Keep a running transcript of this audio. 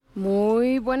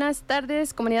Muy buenas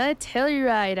tardes, comunidad de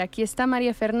Telluride. Aquí está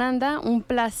María Fernanda. Un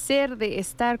placer de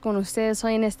estar con ustedes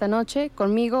hoy en esta noche.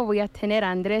 Conmigo voy a tener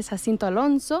a Andrés Jacinto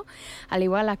Alonso, al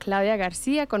igual a Claudia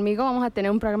García. Conmigo vamos a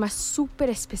tener un programa súper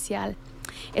especial.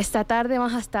 Esta tarde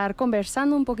vamos a estar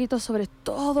conversando un poquito sobre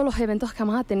todos los eventos que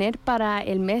vamos a tener para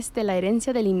el mes de la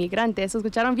herencia del inmigrante. ¿Eso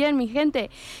escucharon bien, mi gente?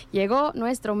 Llegó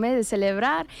nuestro mes de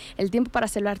celebrar, el tiempo para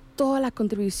celebrar todas las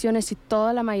contribuciones y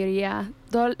todas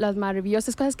las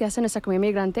maravillosas cosas que hace nuestra comunidad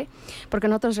inmigrante, porque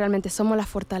nosotros realmente somos la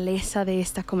fortaleza de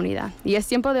esta comunidad. Y es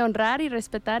tiempo de honrar y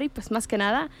respetar y pues más que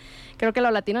nada, creo que a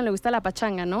los latinos les gusta la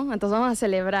pachanga, ¿no? Entonces vamos a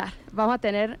celebrar. Vamos a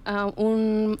tener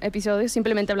un episodio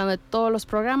simplemente hablando de todos los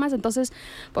programas. Entonces,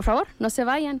 por favor, no se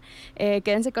vayan.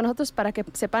 Quédense con nosotros para que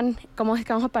sepan cómo es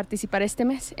que vamos a participar este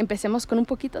mes. Empecemos con un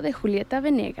poquito de Julieta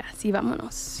Venegas y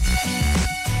vámonos.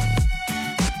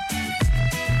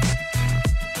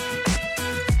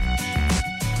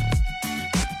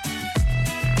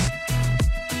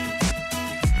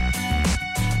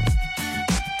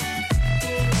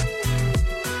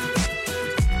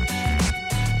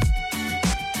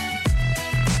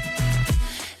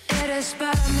 Eres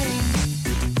para mí,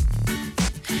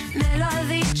 me lo ha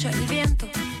dicho el viento,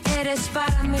 eres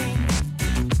para mí,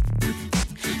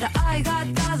 la ha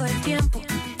gastado el tiempo,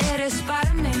 eres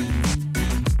para mí,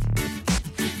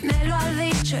 me lo ha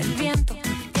dicho el viento,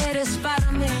 eres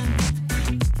para mí.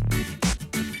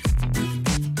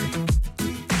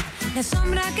 La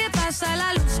sombra que pasa,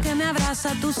 la luz que me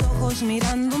abraza, tus ojos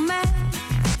mirándome,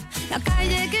 la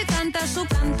calle que canta su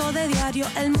canto de diario,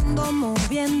 el mundo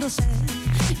moviéndose.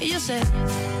 Y yo sé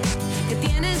que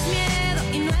tienes miedo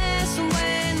y no es un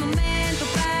buen momento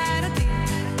para ti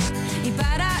y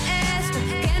para esto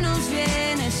que nos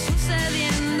viene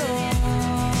sucediendo.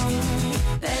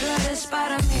 Pero eres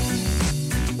para mí,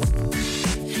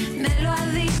 me lo ha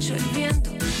dicho el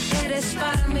viento, eres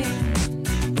para mí,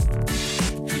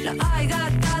 lo ha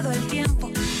gastado el tiempo,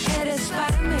 eres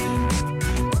para mí,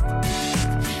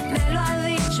 me lo ha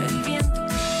dicho el viento,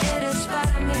 eres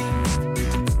para mí.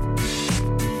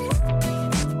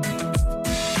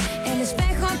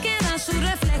 Su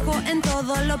reflejo en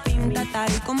todo lo pinta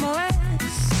tal como es.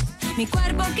 Mi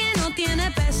cuerpo que no tiene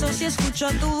peso si escucho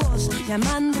tu voz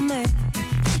llamándome.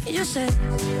 Y yo sé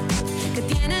que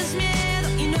tienes miedo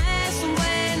y no es un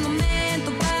buen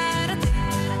momento para ti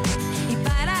y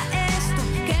para esto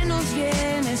que nos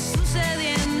viene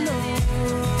sucediendo.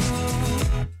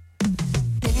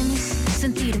 Temes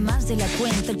sentir más de la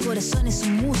cuenta, el corazón es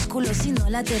un músculo, si no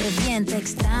la te revienta.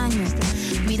 Extraño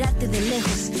mirarte de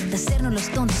lejos, de hacernos los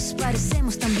tontos,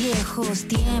 parecemos tan viejos.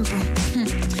 Tiempo,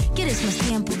 ¿quieres más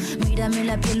tiempo? Mírame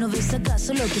la piel, ¿no ves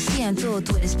acaso lo que siento?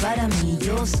 Tú eres para mí,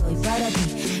 yo soy para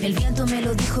ti. El viento me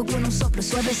lo dijo con un soplo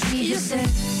suavecito. Y yo sé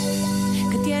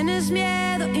que tienes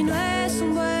miedo y no es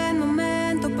un buen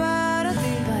momento para ti,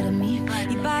 para mí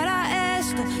y para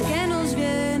esto que nos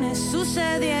viene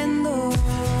sucediendo.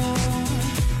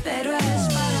 Pero eres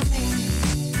para mí,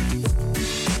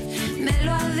 me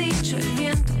lo ha dicho el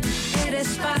viento, eres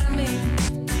para mí,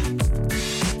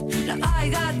 lo ha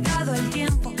gastado el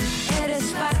tiempo, eres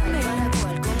para mí, para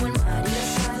cual como el mar y la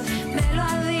sal. me lo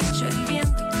ha dicho el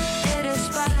viento, eres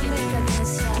para mí,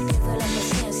 pierdo la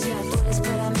paciencia, tú eres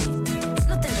para mí,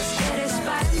 no tengas que eres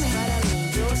para mí,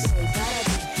 yo soy para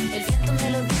ti. El viento me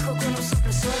lo dijo con un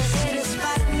soplo suave, eres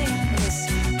para mí,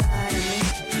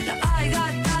 lo ha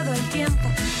gastado el tiempo,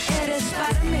 eres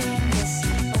para mí,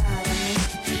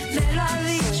 me lo ha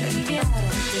dicho el viento,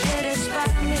 eres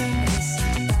para mí,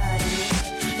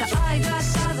 lo ha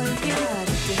gastado el tiempo,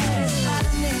 eres para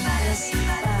mí,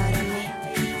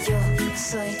 yo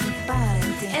soy para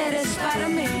ti. eres para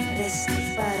mí, Eres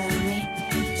para mí,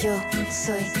 yo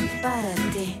soy para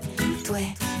ti. Tú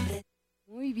eres.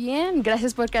 Muy bien,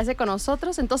 gracias por quedarse con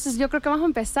nosotros. Entonces yo creo que vamos a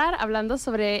empezar hablando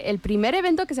sobre el primer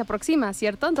evento que se aproxima,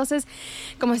 ¿cierto? Entonces,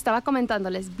 como estaba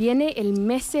comentándoles, viene el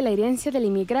mes de la herencia del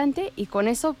inmigrante y con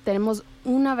eso tenemos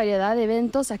una variedad de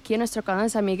eventos aquí en nuestro canal de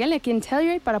San Miguel, aquí en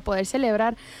Telluride, para poder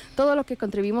celebrar todo lo que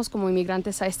contribuimos como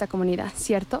inmigrantes a esta comunidad,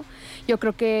 ¿cierto? Yo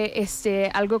creo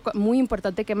que algo muy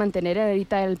importante que mantener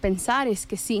ahorita el pensar es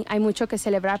que sí, hay mucho que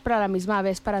celebrar, pero a la misma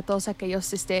vez para todos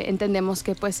aquellos entendemos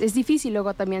que pues es difícil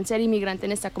luego también ser inmigrante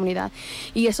en esta comunidad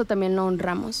y eso también lo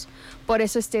honramos. Por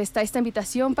eso está esta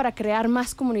invitación para crear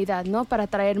más comunidad, ¿no? Para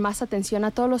traer más atención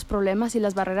a todos los problemas y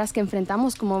las barreras que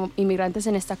enfrentamos como inmigrantes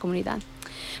en esta comunidad.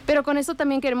 Pero con eso eso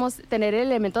también queremos tener el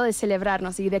elemento de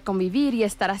celebrarnos y de convivir y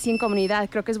estar así en comunidad.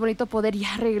 Creo que es bonito poder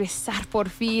ya regresar por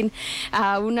fin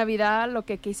a una vida, lo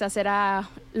que quizás era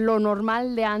lo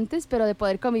normal de antes, pero de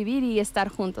poder convivir y estar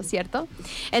juntos, ¿cierto?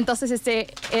 Entonces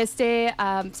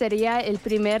sería el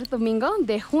primer domingo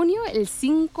de junio, el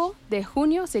 5 de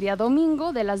junio, sería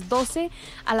domingo de las 12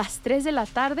 a las 3 de la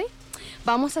tarde.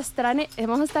 Vamos a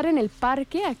estar en el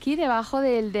parque, aquí debajo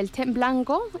del Tent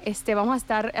Blanco. Vamos a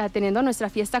estar teniendo nuestra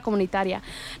fiesta comunitaria.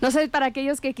 No sé, para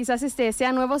aquellos que quizás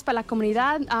sean nuevos para la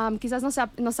comunidad, quizás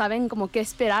no saben como qué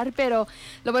esperar, pero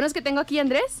lo bueno es que tengo aquí a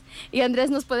Andrés, y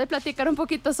Andrés nos puede platicar un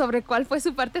poquito sobre cuál fue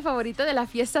su parte favorita de la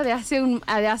fiesta de hace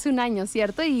un año,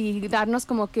 ¿cierto? Y darnos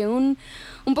como que un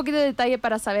poquito de detalle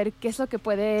para saber qué es lo que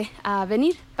puede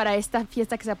venir para esta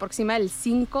fiesta que se aproxima el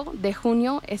 5 de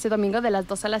junio, ese domingo de las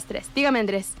 2 a las 3. Dígame,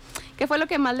 Andrés, ¿qué fue lo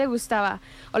que más le gustaba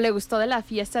o le gustó de la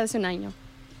fiesta de hace un año?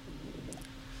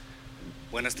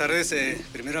 Buenas tardes.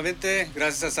 Primeramente,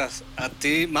 gracias a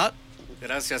ti, Matt.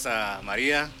 Gracias a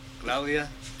María, Claudia,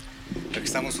 porque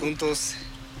estamos juntos.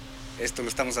 Esto lo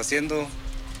estamos haciendo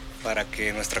para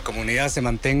que nuestra comunidad se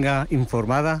mantenga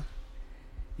informada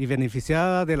y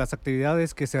beneficiada de las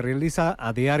actividades que se realiza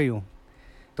a diario.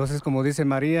 Entonces, como dice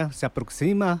María, se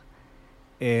aproxima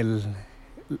el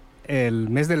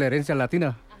mes de la herencia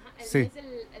latina. Ajá, sí. mes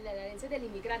de la herencia del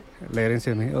inmigrante. La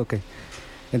herencia, ok.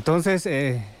 Entonces,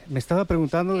 me estaba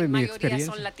preguntando de mi experiencia.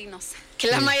 La mayoría son latinos.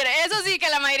 Eso sí, que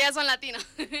la mayoría son latinos.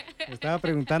 Me estaba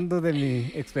preguntando de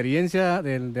mi experiencia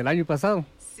del año pasado.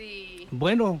 Sí.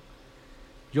 Bueno,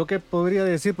 yo qué podría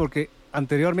decir, porque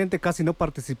anteriormente casi no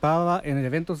participaba en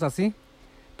eventos así,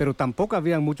 pero tampoco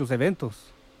había muchos eventos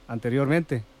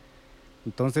anteriormente.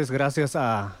 Entonces, gracias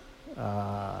a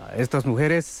estas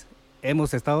mujeres,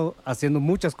 hemos estado haciendo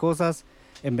muchas cosas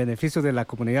en beneficio de la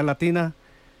comunidad latina,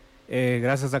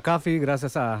 gracias a CAFI,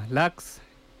 gracias a LAX.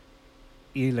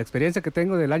 Y la experiencia que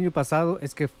tengo del año pasado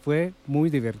es que fue muy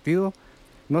divertido.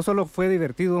 No solo fue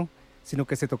divertido, sino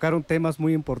que se tocaron temas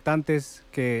muy importantes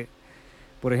que,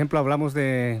 por ejemplo, hablamos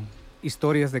de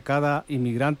historias de cada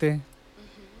inmigrante.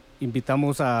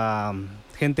 Invitamos a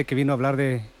gente que vino a hablar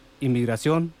de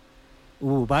inmigración.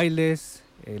 Hubo bailes,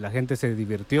 la gente se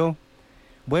divirtió.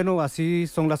 Bueno, así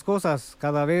son las cosas.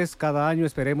 Cada año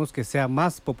esperemos que sea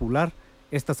más popular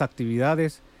estas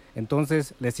actividades.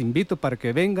 Entonces, les invito para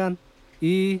que vengan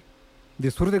y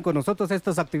disfruten con nosotros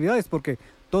estas actividades, porque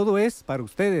todo es para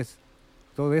ustedes.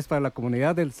 Todo es para la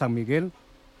comunidad del San Miguel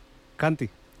Canti.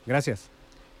 Gracias.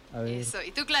 Eso.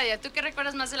 Y tú, Claudia, ¿tú qué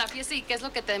recuerdas más de la fiesta y qué es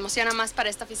lo que te emociona más para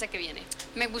esta fiesta que viene?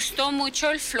 Me gustó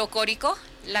mucho el folclórico.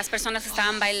 Las personas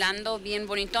estaban bailando bien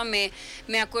bonito. Me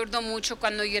acuerdo mucho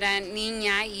cuando yo era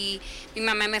niña y mi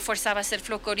mamá me forzaba a hacer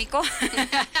folclórico.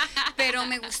 Pero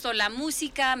me gustó la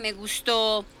música, me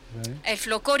gustó el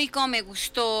folclórico, me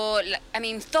gustó,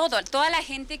 toda la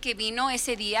gente que vino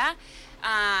ese día,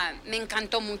 me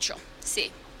encantó mucho,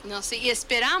 sí. No, sí, y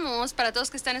esperamos, para todos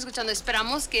que están escuchando,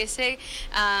 esperamos que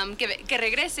que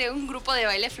regrese un grupo de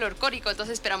baile folclórico.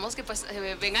 Entonces esperamos que pues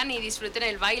vengan y disfruten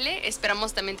el baile.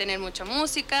 Esperamos también tener mucha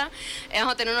música.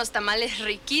 Vamos a tener unos tamales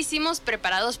riquísimos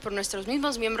preparados por nuestros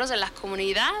mismos miembros de la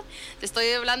comunidad.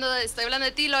 Estoy hablando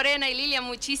de ti, Lorena y Lilia.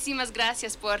 Muchísimas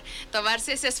gracias por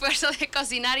tomarse ese esfuerzo de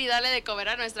cocinar y darle de comer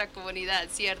a nuestra comunidad,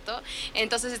 ¿cierto?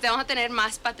 Entonces vamos a tener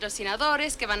más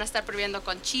patrocinadores que van a estar prohibiendo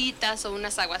conchitas o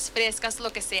unas aguas frescas,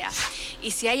 lo que sea.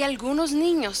 Y si hay algunos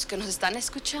niños que nos están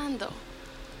escuchando,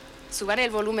 suban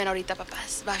el volumen ahorita,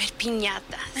 papás. Va a haber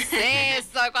piñatas.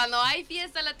 Eso, cuando hay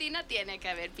fiesta latina tiene que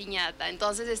haber piñata.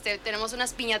 Entonces tenemos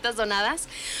unas piñatas donadas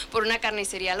por una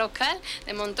carnicería local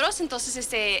de Montrose. Entonces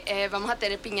vamos a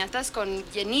tener piñatas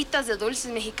llenitas de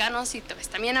dulces mexicanos y pues,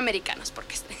 también americanos,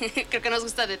 porque creo que nos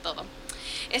gusta de todo.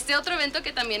 Otro evento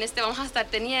que también vamos a estar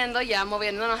teniendo, ya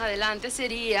moviéndonos adelante,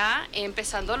 sería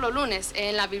empezando los lunes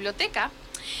en la biblioteca.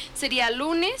 Sería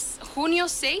lunes, junio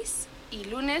 6 y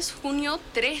lunes, junio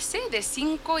 13, de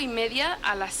 5:30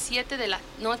 a las 7 de la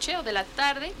noche o de la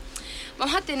tarde.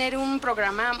 Vamos a tener un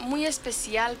programa muy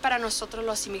especial para nosotros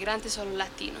los inmigrantes o los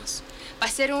latinos. Va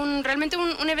a ser realmente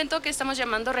un evento que estamos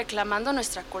llamando Reclamando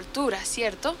Nuestra Cultura,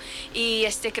 ¿cierto? Y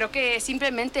creo que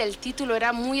simplemente el título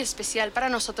era muy especial para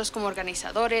nosotros como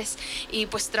organizadores y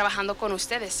pues trabajando con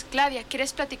ustedes. Claudia,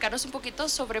 ¿quieres platicarnos un poquito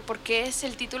sobre por qué es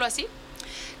el título así?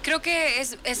 Creo que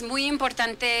es muy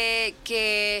importante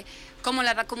que como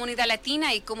la comunidad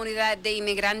latina y comunidad de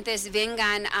inmigrantes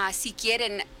vengan si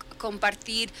quieren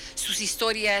compartir sus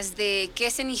historias de qué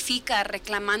significa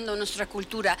reclamando nuestra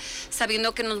cultura,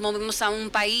 sabiendo que nos movemos a un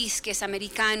país que es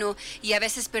americano y a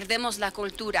veces perdemos la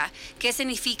cultura. ¿Qué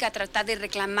significa tratar de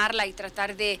reclamarla y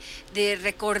tratar de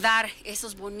recordar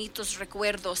esos bonitos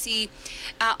recuerdos? Y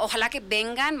ojalá que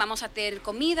vengan, vamos a tener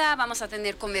comida, vamos a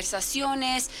tener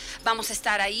conversaciones, vamos a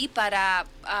estar ahí para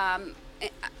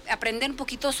aprender un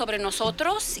poquito sobre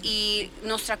nosotros y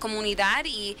nuestra comunidad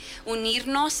y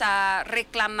unirnos a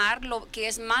reclamar lo que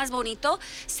es más bonito,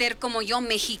 ser como yo,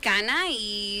 mexicana,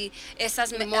 y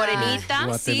esas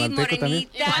morenita, sí,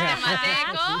 morenita,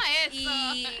 guatemalteco,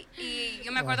 y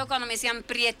yo me acuerdo cuando me decían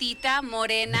prietita,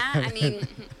 morena,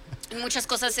 muchas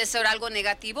cosas eso era algo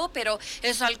negativo, pero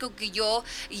eso es algo que yo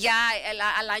ya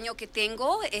al año que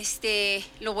tengo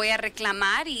lo voy a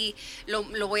reclamar y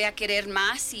lo voy a querer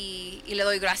más y le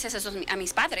doy gracias a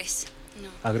mis padres. No.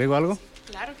 ¿Agrego algo?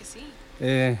 Claro que sí.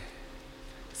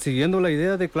 Siguiendo la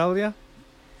idea de Claudia,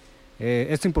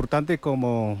 es importante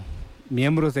como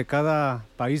miembros de cada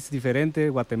país diferente,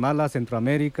 Guatemala,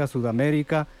 Centroamérica,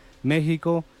 Sudamérica,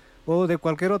 México o de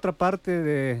cualquier otra parte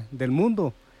del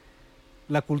mundo,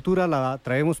 la cultura la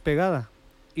traemos pegada,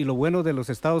 y lo bueno de los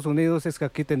Estados Unidos es que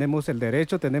aquí tenemos el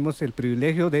derecho, tenemos el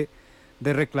privilegio de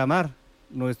reclamar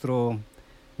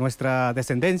nuestra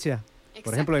descendencia.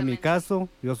 Por ejemplo, en mi caso,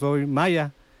 yo soy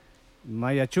maya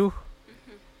Chuj,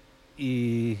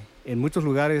 y en muchos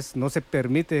lugares no se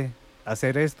permite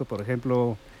hacer esto. Por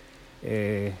ejemplo,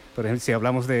 si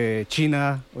hablamos de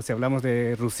China o si hablamos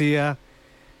de Rusia,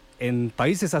 en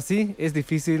países así es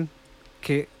difícil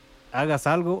que hagas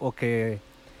algo o que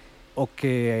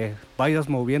vayas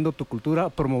moviendo tu cultura,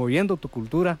 promoviendo tu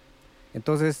cultura.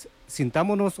 Entonces,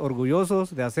 sintámonos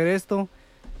orgullosos de hacer esto.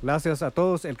 Gracias a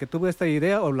todos. El que tuvo esta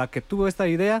idea o la que tuvo esta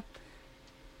idea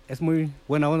es muy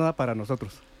buena onda para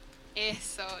nosotros.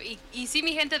 Eso, y sí,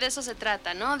 mi gente, de eso se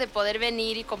trata, ¿no? De poder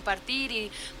venir y compartir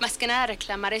y más que nada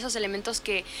reclamar esos elementos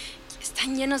que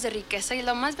están llenos de riqueza y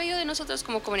lo más bello de nosotros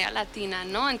como comunidad latina,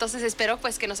 ¿no? Entonces espero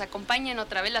pues que nos acompañen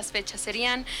otra vez. Las fechas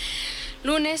serían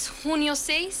lunes junio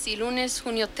 6 y lunes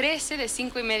junio 13 de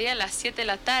 5:30 a las 7 de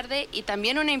la tarde, y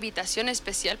también una invitación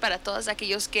especial para todos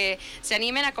aquellos que se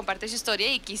animen a compartir su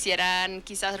historia y quisieran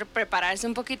quizás prepararse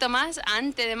un poquito más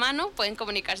antemano. Pueden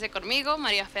comunicarse conmigo,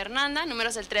 María Fernanda,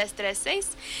 números el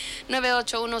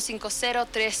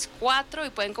 336-981-5034,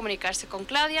 y pueden comunicarse con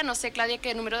Claudia. No sé, Claudia,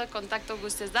 ¿qué número de contacto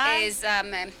gustes dar?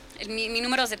 Mi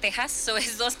número es de Texas,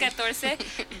 es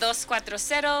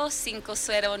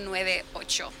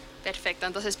 214-240-5098. Perfecto,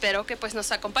 entonces espero que pues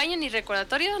nos acompañen, y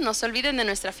recordatorio, no se olviden de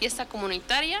nuestra fiesta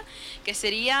comunitaria, que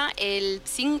sería el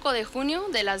 5 de junio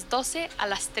de las 12 a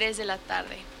las 3 de la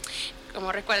tarde.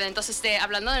 Como recuerden, entonces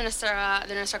hablando de nuestra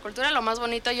cultura, lo más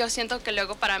bonito yo siento que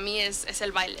luego para mí es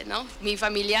el baile, ¿no? Mi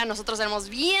familia, nosotros éramos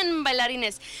bien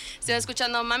bailarines. Estoy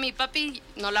escuchando mami y papi,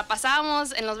 nos la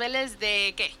pasábamos en los bailes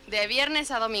de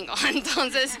viernes a domingo.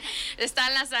 Entonces está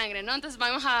en la sangre, ¿no? Entonces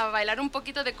vamos a bailar un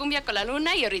poquito de cumbia con la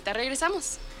luna y ahorita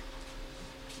regresamos.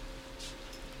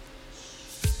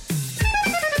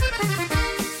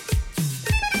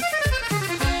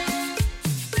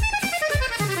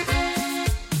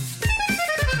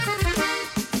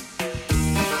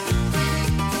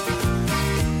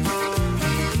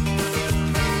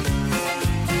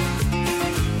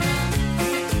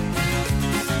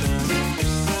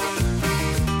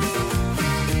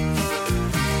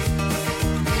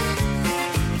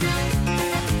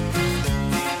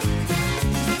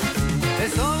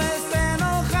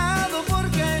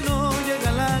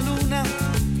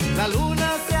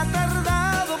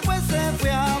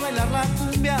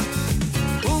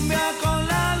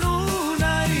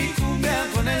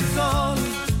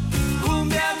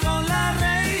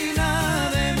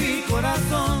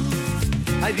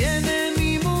 Ahí viene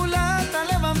mi mulata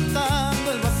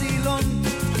levantando el vacilón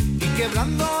y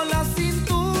quebrando la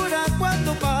cintura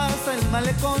cuando pasa el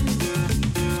malecón.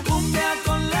 Cumbia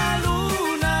con la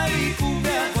luna y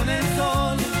cumbia con el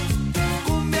sol,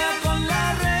 cumbia con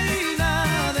la reina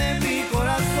de mi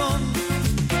corazón.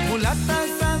 Mulata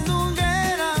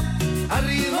sandunguera, al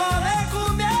ritmo de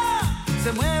cumbia,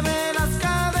 se mueve las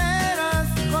caderas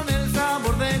con el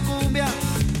sabor de cumbia.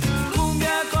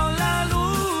 Cumbia con la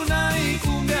luna y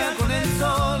cumbia con el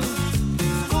sol,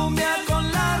 cumbia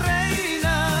con la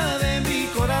reina de mi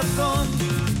corazón.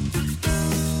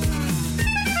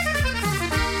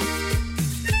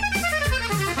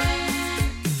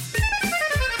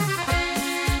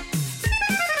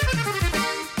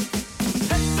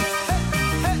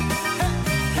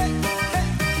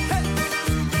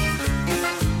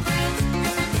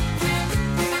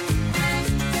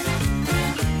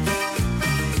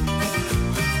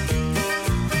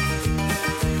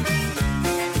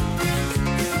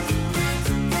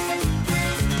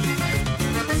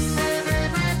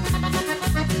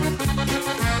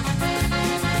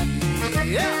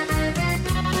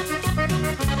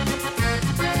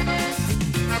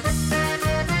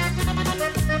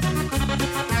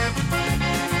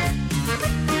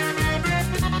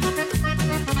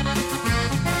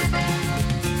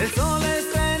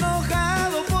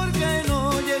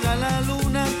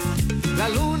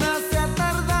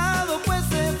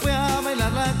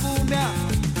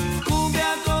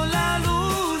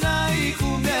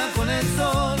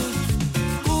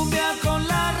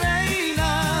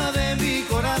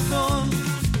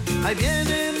 Ahí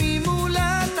viene mi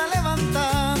mulata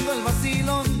levantando el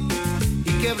vacilón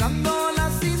y quebrando la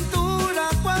cintura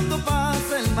cuando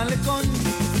pasa el malecón.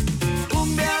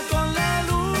 Cumbia con la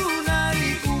luna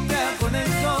y cumbia con el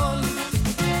sol,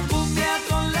 cumbia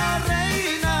con la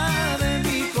reina de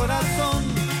mi corazón.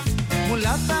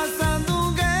 Mulata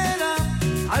sandunguera,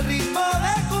 al ritmo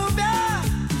de cumbia,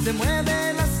 se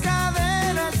mueve las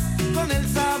caderas con el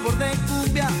sabor de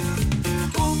cumbia.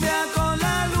 Cumbia con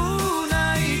la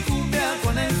luna y cumbia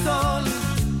con el sol,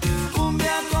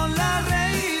 cumbia con la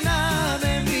reina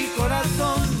de mi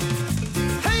corazón.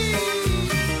 ¡Hey!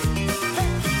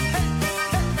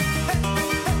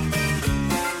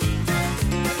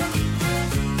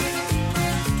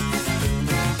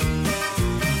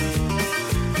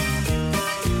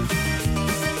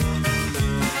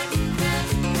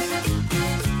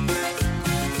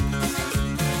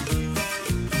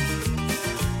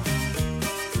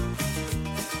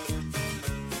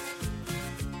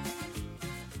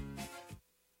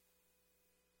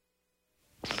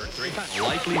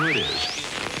 Likelihood is.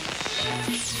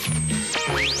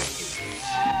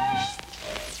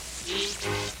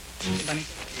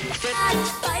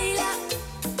 Baila,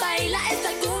 baila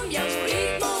esta cumbia, un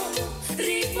ritmo,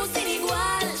 ritmo sin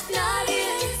igual. Nadie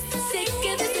se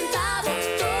quede sentado,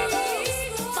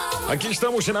 todos vamos. Aquí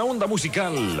estamos en la onda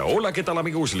musical. Hola, ¿qué tal,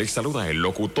 amigos? Les saluda el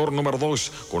locutor número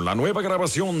 2 con la nueva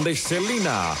grabación de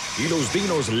Selena y los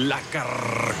Dinos La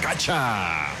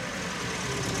Carcacha.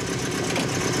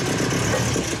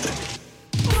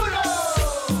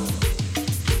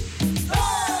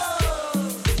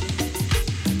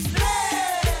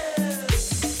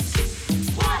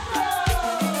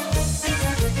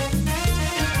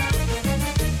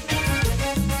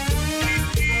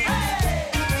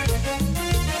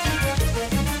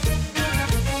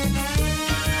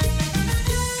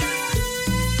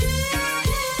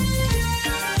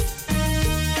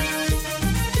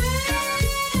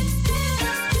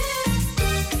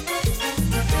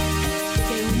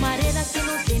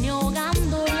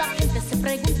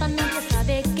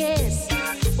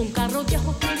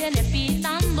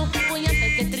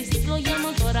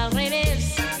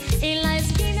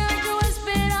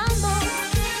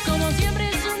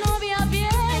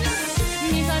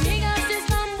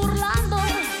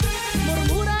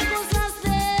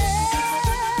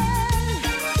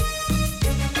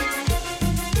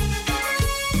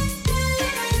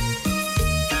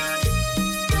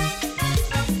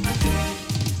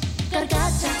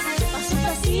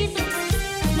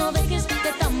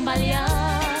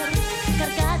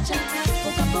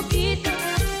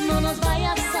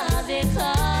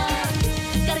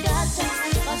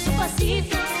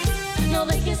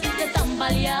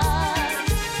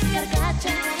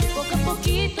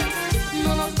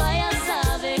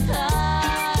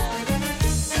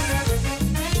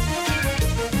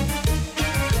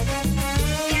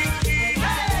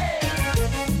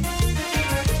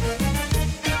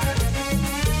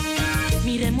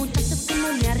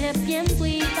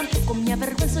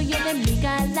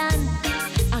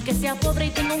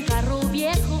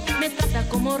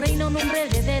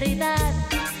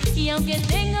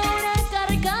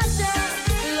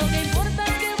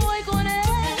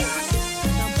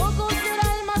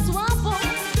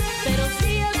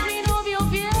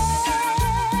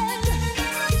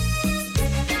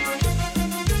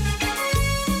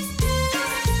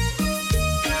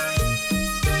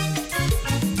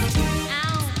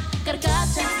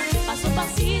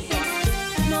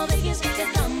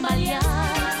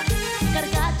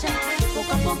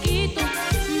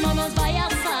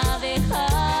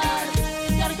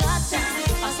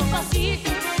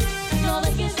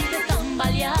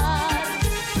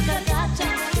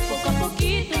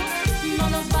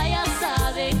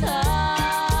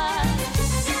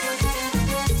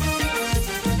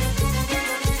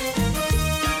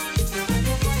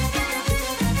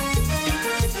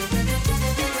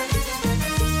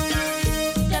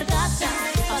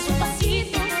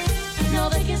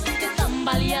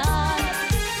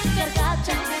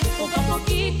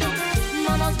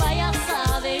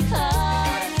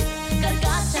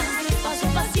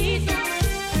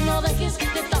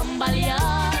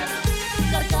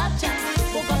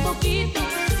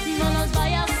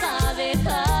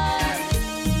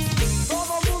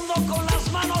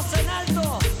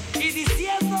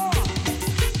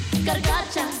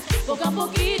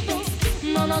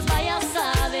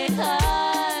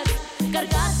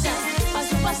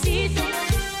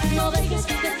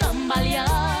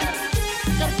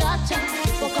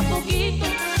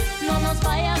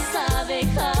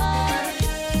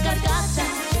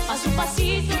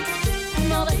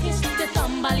 No dejes de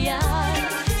tambalear,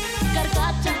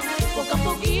 carcacha, poco a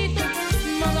poquito.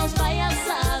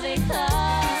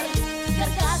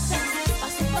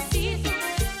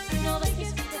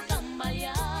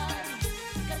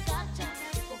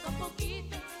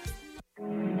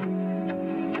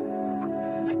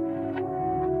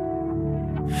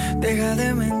 Deja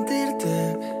de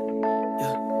mentirte.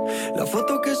 La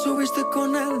foto que subiste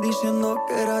con él diciendo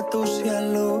que era tu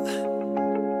cielo.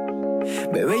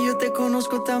 Bebé, yo te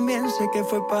conozco también, sé que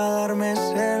fue para darme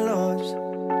celos.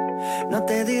 No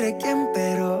te diré quién,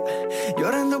 pero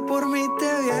llorando por mí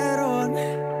te vieron.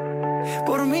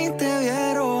 Por mí te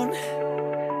vieron.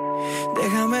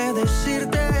 Déjame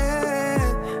decirte,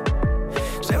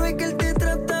 se ve que él te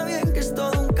trata bien, que es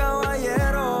todo un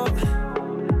caballero.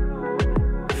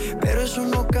 Pero eso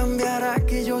no cambiará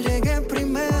que yo llegué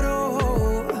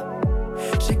primero.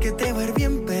 Sé que te va a ir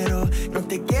bien, pero no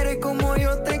te quiere como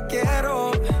yo te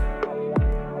quiero.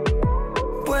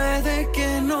 Puede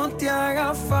que no te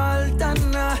haga falta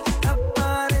nada,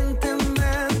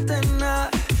 aparentemente nada.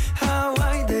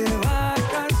 Hawaii de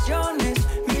vacaciones,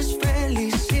 mis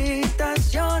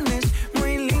felicitaciones.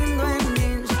 Muy lindo en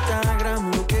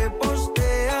Instagram lo que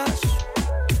posteas,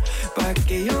 pa'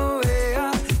 que yo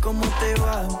vea cómo te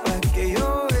va, pa' que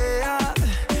yo vea.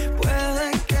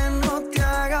 Puede que no te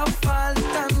haga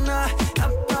falta nada,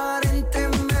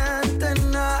 aparentemente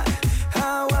nada.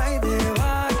 Hawaii de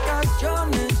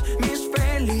vacaciones, mis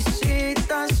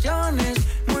felicitaciones.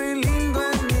 Muy lindo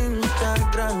en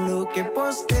Instagram lo que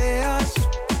posteas,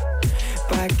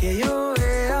 pa' que yo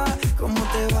vea cómo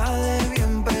te va de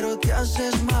bien, pero te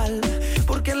haces mal,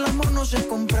 porque el amor no se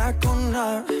compra con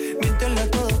nada. Miéntele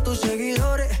a todos tus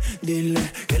seguidores, dile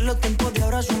que los tiempos de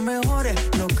ahora son mejores.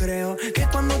 No creo que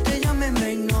cuando te llame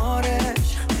me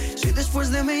ignores, si después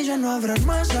de mí ya no habrán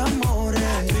más amores.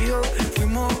 Tú y yo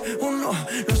fuimos uno,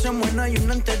 no se muera y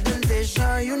uno antes del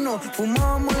desayuno.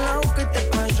 Fumábamos el agua que te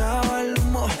pasaba el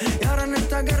humo, y ahora en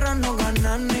esta guerra no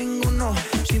gana ninguno.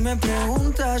 Si me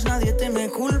preguntas, nadie te me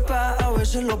culpa, a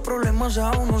veces los problemas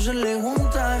a uno se le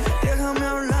juntan. Déjame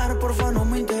hablar, porfa, no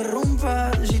me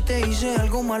interrumpas. Si te hice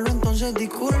algo malo, entonces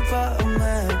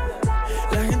discúlpame.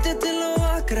 La gente te lo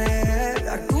va a creer,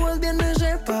 actúas bien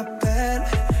ese papel,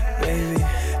 baby,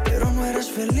 pero no eres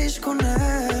feliz con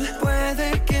él.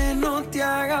 Puede que no te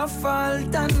haga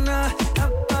falta nada,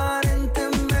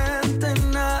 aparentemente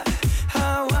nada.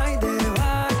 Hawaii de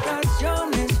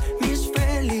vacaciones, mis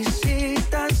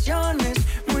felicitaciones.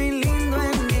 Muy lindo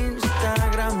en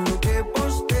Instagram lo que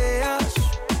posteas,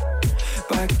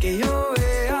 pa' que yo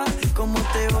vea cómo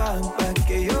te va, pa'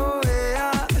 que yo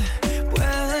vea.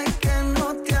 Puede que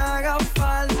no te haga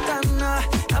falta nada,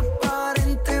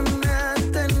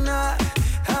 aparentemente nada.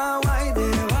 Hawaii de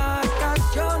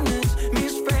vacaciones,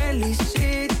 mis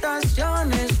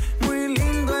felicitaciones. Muy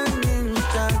lindo en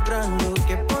Instagram lo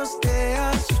que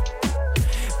posteas,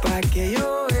 pa' que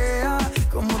yo vea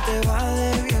cómo te va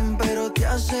de bien, pero te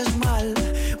haces mal,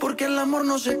 porque el amor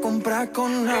no se compra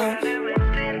con nada.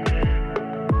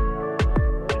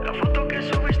 La foto que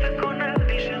subiste con él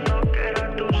diciendo que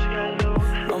era tu cielo.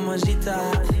 Mamacita,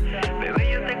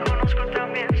 bebé, yo te conozco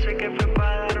también, sé que fue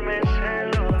para darme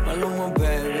celos. Maluma,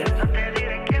 baby. No te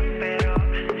diré quién, pero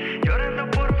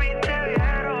llorando por mí te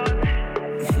vieron.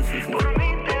 Por mí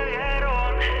te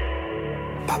vieron.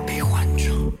 Papi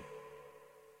Juancho.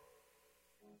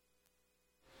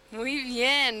 Muy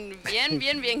bien,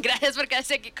 bien. Gracias por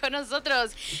quedarse aquí con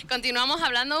nosotros. Continuamos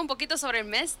hablando un poquito sobre el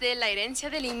mes de la herencia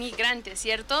del inmigrante,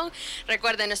 ¿cierto?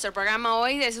 Recuerden, nuestro programa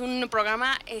hoy es un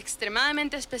programa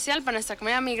extremadamente especial para nuestra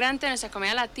comunidad migrante, nuestra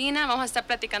comunidad latina. Vamos a estar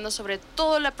platicando sobre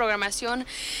toda la programación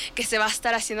que se va a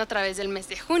estar haciendo a través del mes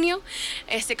de junio.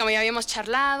 Como ya habíamos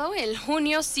charlado, el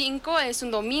junio 5 es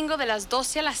un domingo de las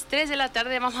 12 a las 3 de la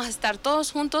tarde. Vamos a estar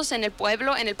todos juntos en el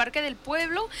pueblo, en el Parque del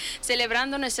Pueblo,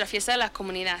 celebrando nuestra fiesta de la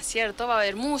comunidad, ¿cierto? Va a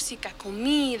haber música,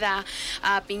 comida,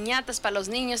 piñatas para los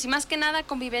niños y más que nada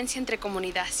convivencia entre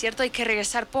comunidad, ¿cierto? Hay que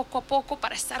regresar poco a poco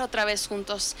para estar otra vez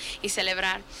juntos y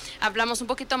celebrar. Hablamos un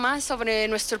poquito más sobre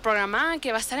nuestro programa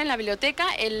que va a estar en la biblioteca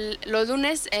los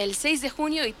lunes, el 6 de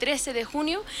junio y 13 de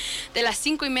junio, de las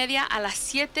 5:30 a las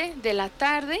 7 de la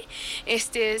tarde.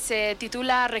 Se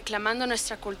titula Reclamando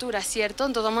Nuestra Cultura, ¿cierto?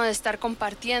 Entonces vamos a estar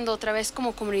compartiendo otra vez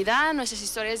como comunidad nuestras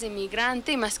historias de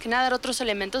inmigrante y más que nada otros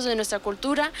elementos de nuestra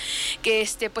cultura que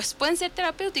pues pueden ser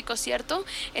terapéuticos, ¿cierto?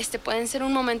 Pueden ser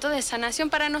un momento de sanación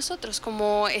para nosotros,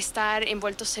 como estar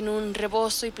envueltos en un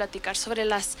rebozo y platicar sobre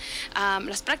las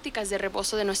prácticas de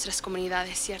rebozo de nuestras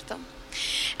comunidades, ¿cierto?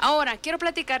 Ahora, quiero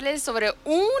platicarles sobre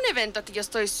un evento que yo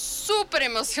estoy súper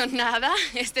emocionada.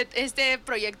 Este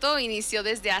proyecto inició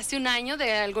desde hace un año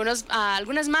de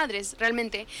algunas madres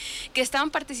realmente que estaban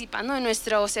participando en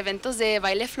nuestros eventos de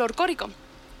baile folclórico.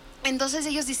 Entonces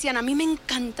ellos decían, a mí me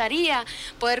encantaría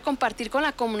poder compartir con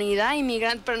la comunidad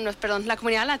inmigrante, la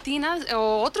comunidad latina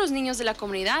o otros niños de la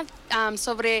comunidad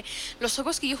sobre los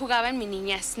juegos que yo jugaba en mi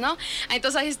niñez, ¿no?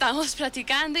 Entonces ahí estábamos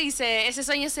platicando y ese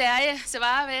sueño se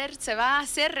va a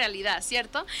hacer realidad,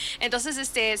 ¿cierto? Entonces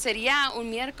sería un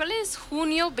miércoles,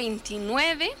 junio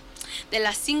 29, de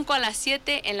las 5 a las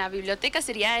 7 en la biblioteca,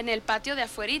 sería en el patio de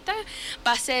afuerita.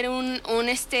 Va a ser un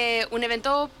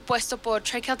evento puesto por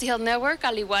Tri-County Health Network,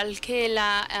 al igual que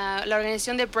la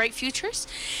organización de Bright Futures.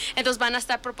 Entonces van a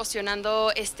estar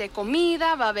proporcionando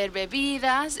comida, va a haber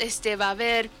bebidas, va a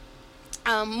haber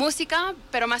música,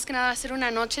 pero más que nada va a ser una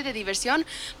noche de diversión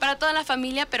para toda la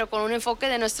familia, pero con un enfoque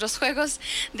de nuestros juegos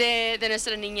de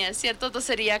nuestra niñez, ¿cierto? Entonces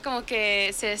sería como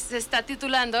que se está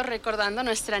titulando Recordando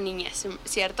Nuestra Niñez,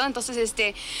 ¿cierto? Entonces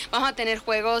vamos a tener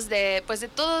juegos de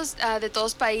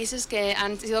todos países que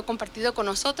han sido compartidos con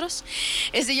nosotros.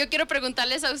 Yo quiero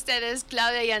preguntarles a ustedes,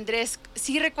 Claudia y Andrés,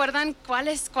 ¿sí recuerdan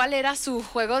cuál era su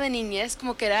juego de niñez?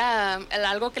 Como que era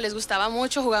algo que les gustaba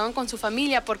mucho, jugaban con su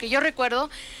familia, porque yo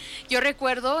recuerdo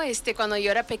cuando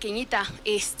yo era pequeñita,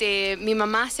 mi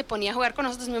mamá se ponía a jugar con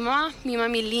nosotros. Mi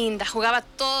mami linda, jugaba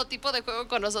todo tipo de juego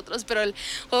con nosotros, pero el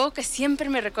juego que siempre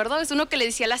me recuerdo es uno que le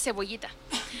decía la cebollita.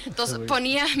 Entonces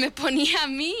me ponía a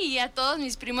mí y a todos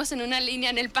mis primos en una línea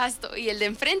en el pasto, y el de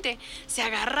enfrente se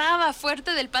agarraba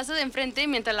fuerte del pasto de enfrente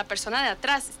mientras la persona de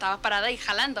atrás estaba parada y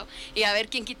jalando, y a ver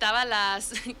quién quitaba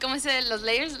los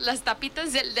layers, las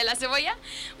tapitas de la cebolla.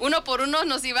 Uno por uno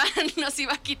nos iba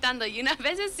quitando, y unas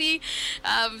veces sí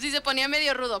se ponía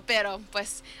medio rudo, pero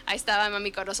pues ahí estaba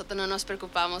mami con nosotros, no nos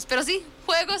preocupábamos. Pero sí,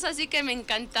 juegos así que me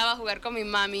encantaba jugar con mi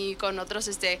mami y con otros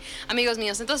amigos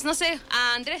míos. Entonces, no sé,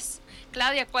 Andrés,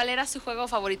 Claudia, ¿cuál era su juego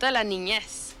favorito de la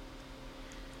niñez?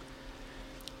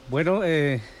 Bueno,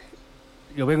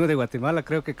 yo vengo de Guatemala,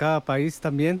 creo que cada país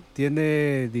también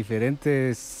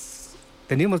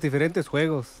teníamos diferentes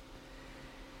juegos,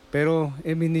 pero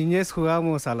en mi niñez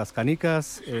jugábamos a las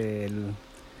canicas. El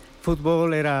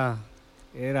fútbol era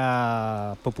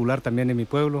popular también en mi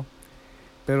pueblo,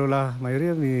 pero la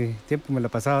mayoría de mi tiempo me la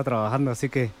pasaba trabajando, así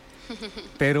que,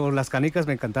 pero las canicas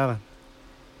me encantaban.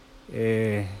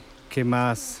 ¿Qué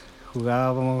más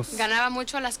jugábamos? ¿Ganaba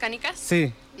mucho a las canicas?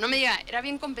 Sí. No me diga, ¿era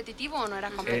bien competitivo o no era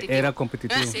competitivo? Era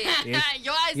competitivo. Sí.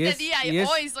 Yo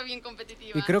hoy soy bien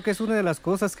competitiva. Y creo que es una de las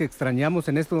cosas que extrañamos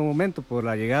en este momento. Por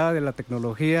la llegada de la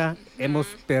tecnología, hemos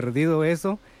perdido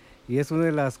eso, y es una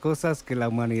de las cosas que la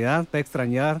humanidad va a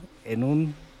extrañar en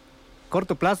un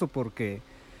corto plazo, porque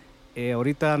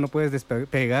ahorita no puedes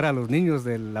despegar a los niños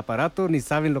del aparato, ni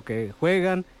saben lo que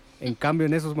juegan. En cambio,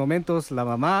 en esos momentos, la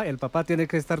mamá, el papá tiene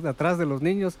que estar atrás de los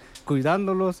niños,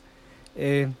 cuidándolos.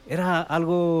 Era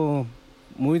algo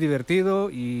muy divertido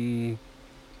y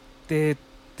de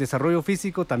desarrollo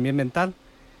físico, también mental.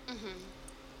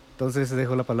 Entonces,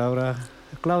 dejo la palabra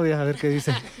a Claudia, a ver qué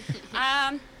dice.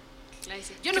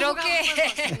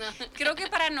 Creo que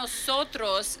para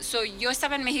nosotros, yo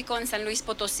estaba en México, en San Luis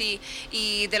Potosí,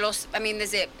 y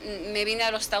me vine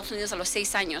a los Estados Unidos a los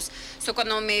 6 años.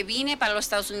 Cuando me vine para los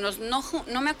Estados Unidos,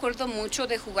 no me acuerdo mucho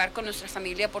de jugar con nuestra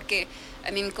familia, porque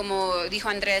como dijo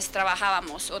Andrés, trabajaban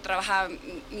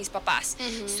mis papás.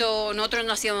 Nosotros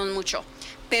no hacíamos mucho.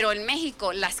 Pero en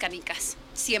México, las canicas,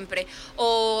 siempre.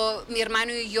 O mi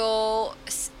hermano y yo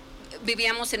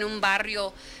vivíamos en un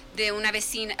barrio de una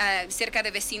vecina, cerca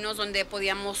de vecinos, donde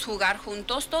podíamos jugar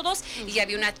juntos todos, y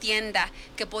había una tienda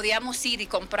que podíamos ir y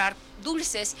comprar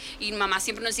dulces, y mamá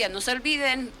siempre nos decía, no se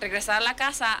olviden regresar a la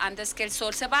casa antes que el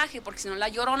sol se baje, porque si no la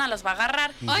Llorona las va a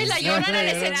agarrar. Ay, la Llorona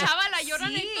les echaba la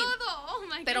Llorona y todo. Oh,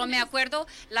 my Pero goodness. me acuerdo,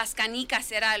 las canicas,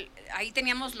 ahí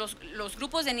teníamos los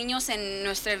grupos de niños en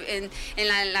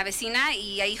la vecina,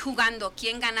 y ahí jugando,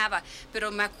 quién ganaba.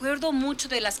 Pero me acuerdo mucho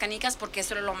de las canicas, porque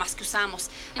eso era lo más que usamos.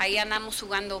 Ahí andamos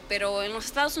jugando, pero en los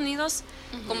Estados Unidos,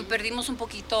 como perdimos un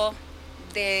poquito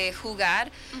de jugar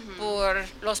por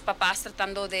los papás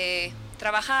tratando de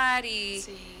trabajar y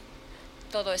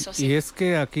todo eso. Sí. Y es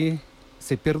que aquí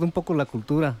se pierde un poco la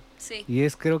cultura. Sí. Y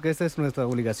creo que esa es nuestra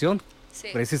obligación. Sí.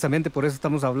 Precisamente por eso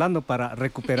estamos hablando, para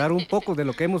recuperar un poco de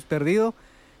lo que hemos perdido.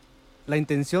 La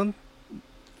intención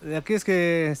de aquí es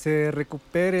que se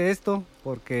recupere esto,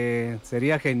 porque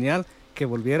sería genial que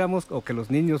volviéramos, o que los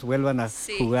niños vuelvan a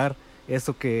jugar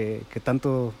eso que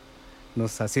tanto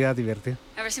nos hacía divertir.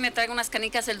 A ver si me traigo unas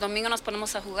canicas, el domingo nos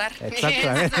ponemos a jugar.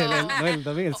 Exactamente, el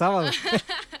domingo, el sábado.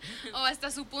 O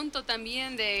hasta su punto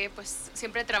también de, pues,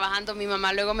 siempre trabajando. Mi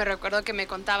mamá luego me recuerdo que me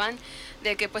contaban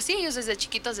de que, pues sí, ellos desde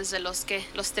chiquitos, desde los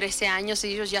 13 años,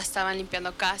 ellos ya estaban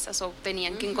limpiando casas o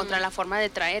tenían que encontrar la forma de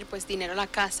traer, pues, dinero a la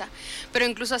casa. Pero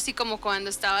incluso así como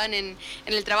cuando estaban en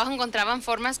el trabajo encontraban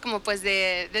formas como, pues,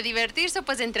 de divertirse,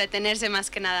 pues, de entretenerse más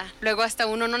que nada. Luego hasta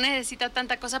uno no necesita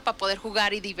tanta cosa para poder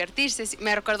jugar y divertirse.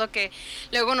 Me recuerdo que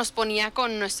luego nos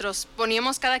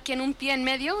poníamos cada quien un pie en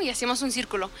medio y hacíamos un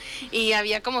círculo. Y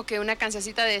había como que una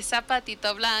cancioncita de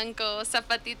zapatito blanco,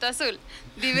 zapatito azul.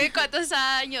 Dime cuántos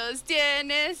años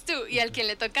tienes tú. Y al quien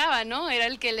le tocaba, ¿no? Era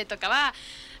el que le tocaba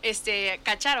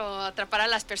cachar o atrapar a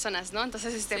las personas, ¿no?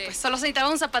 Entonces, pues solo se necesitaba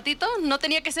un zapatito, no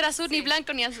tenía que ser azul ni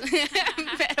blanco ni azul,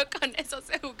 pero con eso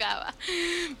se jugaba.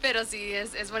 Pero sí,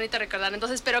 es bonito recordar.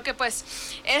 Entonces, espero que pues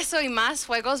eso y más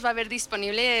juegos va a haber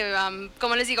disponible.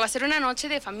 Como les digo, va a ser una noche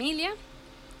de familia.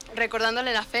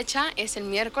 Recordándole la fecha, es el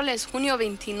miércoles, junio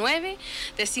 29,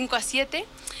 de 5 a 7,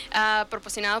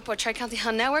 proporcionado por Tri-County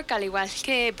Health Network, al igual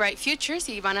que Bright Futures,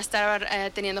 y van a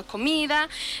estar teniendo comida,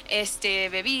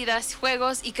 bebidas,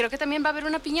 juegos, y creo que también va a haber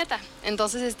una piñata.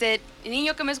 Entonces,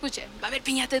 niño que me escuche, va a haber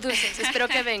piñata de dulces, espero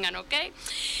que vengan, ¿ok?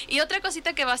 Y otra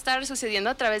cosita que va a estar sucediendo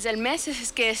a través del mes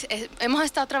es que hemos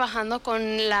estado trabajando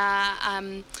con la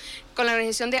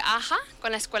organización de AJA,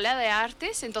 con la Escuela de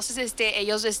Artes. Entonces,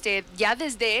 ellos ya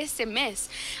desde este mes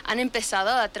han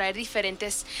empezado a traer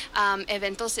diferentes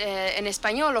eventos en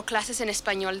español o clases en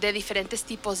español de diferentes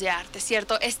tipos de arte,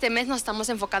 ¿cierto? Este mes nos estamos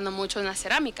enfocando mucho en la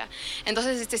cerámica.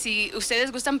 Entonces, si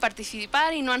ustedes gustan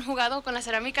participar y no han jugado con la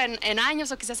cerámica en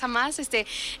años o quizás jamás,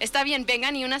 está bien,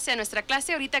 vengan y únanse a nuestra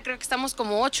clase. Ahorita creo que estamos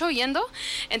como 8 yendo.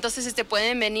 Entonces,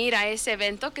 pueden venir a ese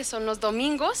evento que son los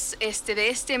domingos de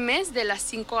este mes de las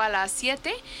 5 a las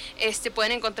 7.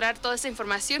 Pueden encontrar toda esa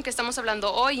información que estamos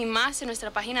hablando hoy y más en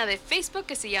nuestra página de Facebook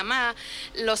que se llama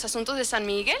Los Asuntos de San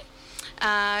Miguel.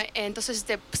 Entonces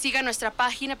sigan nuestra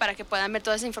página para que puedan ver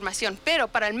toda esa información. Pero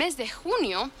para el mes de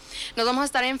junio nos vamos a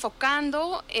estar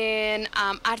enfocando en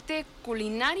arte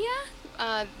culinaria,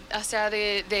 o sea,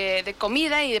 de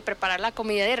comida y de preparar la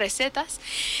comida y recetas.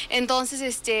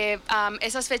 Entonces,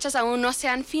 esas fechas aún no se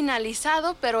han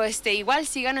finalizado, pero igual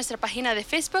sigan nuestra página de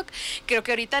Facebook. Creo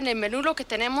que ahorita en el menú lo que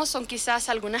tenemos son quizás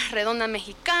algunas redondas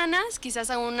mexicanas,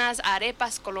 quizás algunas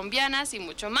arepas colombianas y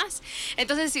mucho más.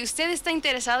 Entonces, si usted está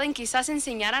interesado en quizás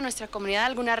enseñar a nuestra comunidad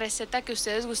alguna receta que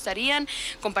ustedes gustarían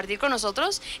compartir con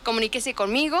nosotros, comuníquese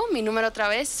conmigo. Mi número otra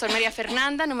vez, soy María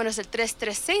Fernanda, número es el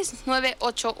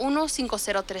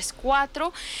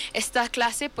 336-981-5034. Esta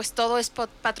clase, pues todo es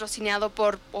patrocinado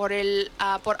por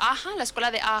AJA, la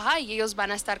escuela de AJA, y ellos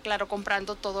van a estar, claro,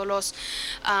 comprando todo lo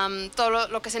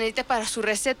que se necesite para su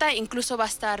receta. Incluso va a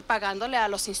estar pagándole a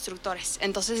los instructores.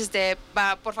 Entonces,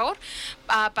 por favor,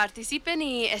 participen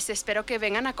y espero que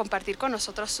vengan a compartir con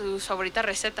nosotros sus favoritas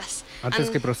recetas. Antes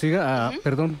que prosiga,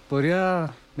 perdón,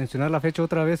 ¿podría mencionar la fecha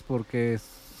otra vez? Porque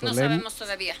no sabemos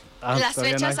todavía. Las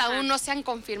fechas aún no se han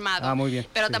confirmado. Muy bien.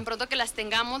 Pero tan pronto que las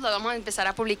tengamos, lo vamos a empezar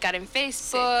a publicar en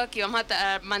Facebook y vamos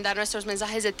a mandar nuestros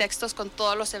mensajes de textos con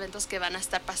todos los eventos que van a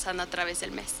estar pasando a través del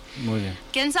mes. Muy bien.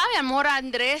 ¿Quién sabe, amor?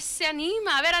 Andrés se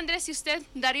anima. A ver, Andrés, si usted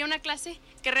daría una clase,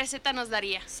 ¿qué receta nos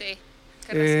daría? Sí.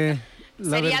 ¿Qué receta?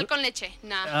 Cereal con leche.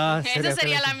 Esa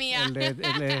sería la mía.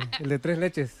 El de 3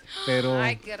 leches. Pero...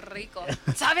 Ay, qué rico.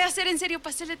 ¿Sabe hacer en serio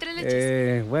pastel de 3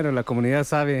 leches? Bueno, la comunidad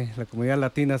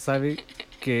latina sabe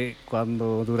que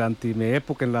durante mi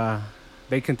época en la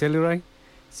Bacon Telluride,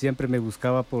 siempre me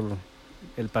buscaba por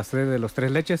el pastel de los 3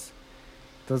 leches.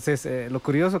 Entonces, lo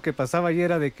curioso que pasaba ayer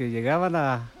era de que llegaban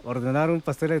a ordenar un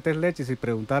pastel de 3 leches y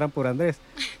preguntaban por Andrés.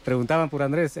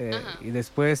 Y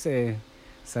después...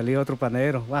 salía otro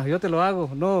panadero, yo te lo hago,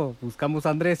 no, buscamos a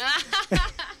Andrés.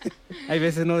 Hay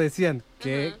veces no decían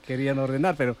que querían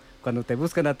ordenar, pero cuando te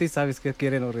buscan a ti sabes que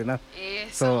quieren ordenar.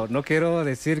 No quiero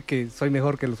decir que soy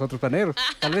mejor que los otros panaderos,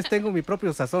 tal vez tengo mi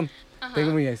propio sazón,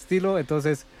 tengo mi estilo.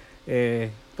 Entonces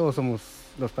todos somos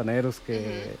los panaderos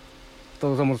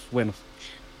todos somos buenos.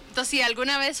 Entonces, si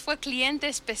alguna vez fue cliente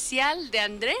especial de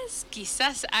Andrés,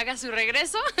 quizás haga su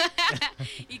regreso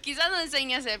y quizás nos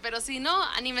enseñe a hacer. Pero si no,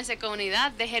 anímese,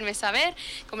 comunidad, déjenme saber.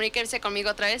 Comuníquense conmigo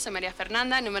otra vez, soy María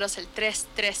Fernanda, el número es el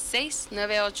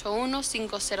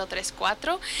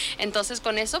 336-981-5034. Entonces,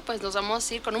 con eso, pues nos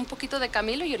vamos a ir con un poquito de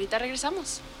Camilo y ahorita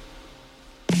regresamos.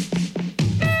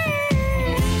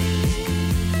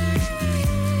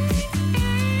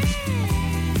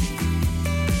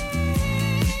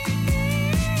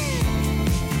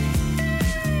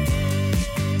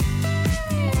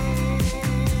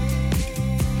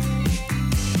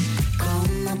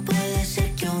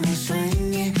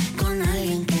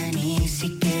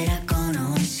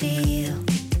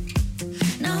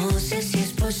 No sé si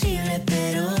es posible,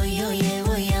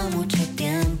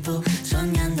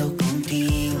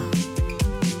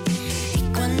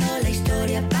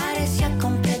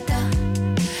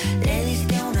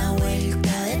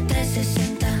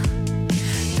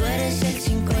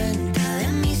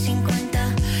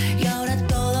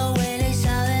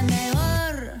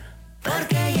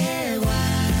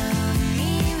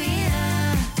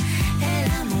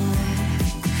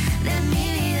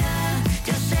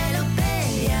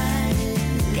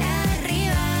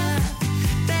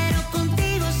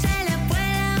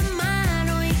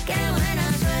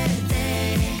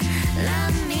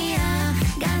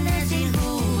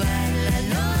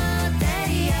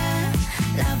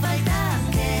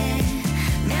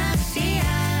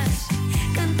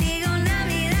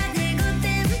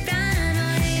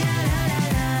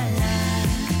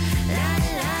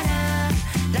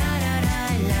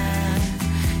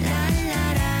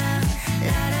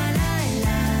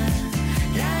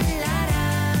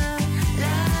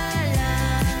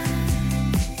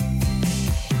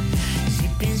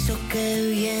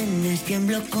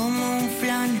 tiemblo como un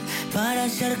flan para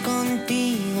ser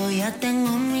contigo. Ya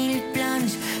tengo 1000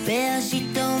 planes,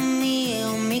 pedacito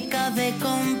mío, mi café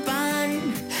con pan.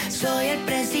 Soy el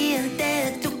presidente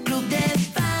de tu club de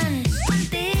fans.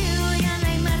 Contigo ya no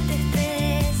hay martes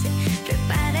 13.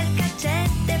 Prepara el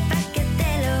cachete pa' que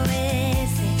te lo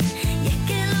bese. Y es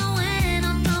que lo bueno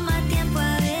toma tiempo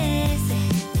a veces.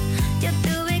 Yo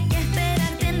tuve que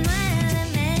esperarte 9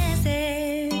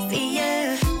 meses. Y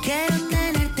yeah, quiero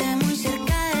tenerte muy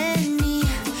cerca de mí,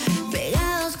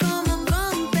 pegados como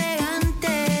con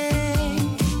pegante.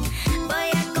 Voy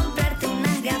a comprarte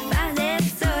unas gafas de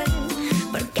sol,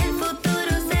 porque el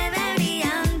futuro se ve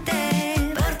brillante.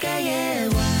 Porque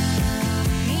llegó a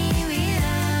mi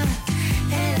vida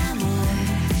el amor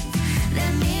de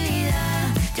mi vida.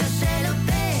 Yo se lo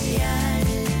pedí al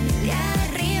de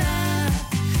arriba,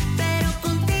 pero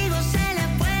contigo se le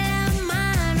fue la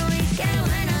mano. Y qué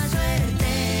buena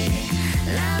suerte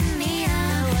la mía,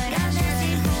 gané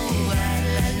sin jugar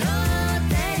la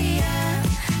lotería.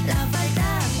 La falta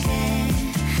que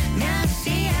me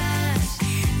hacías,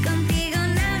 contigo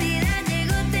Navidad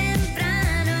llegó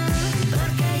temprano.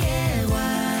 Porque llegó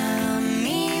a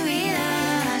mi vida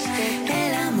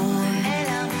el amor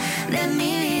de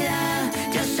mi vida.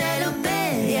 Yo se lo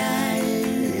pedí al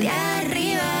de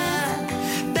arriba,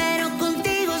 pero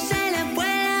contigo se le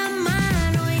fue la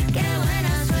mano. Y qué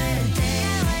buena suerte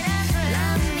la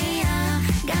mía,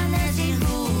 gané sin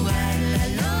jugar la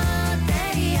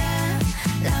lotería.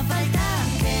 La falta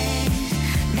que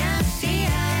me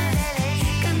hacías,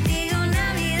 contigo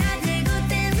Navidad llegó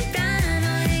temprano.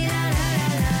 Y la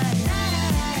la la la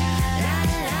la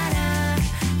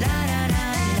la la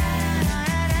la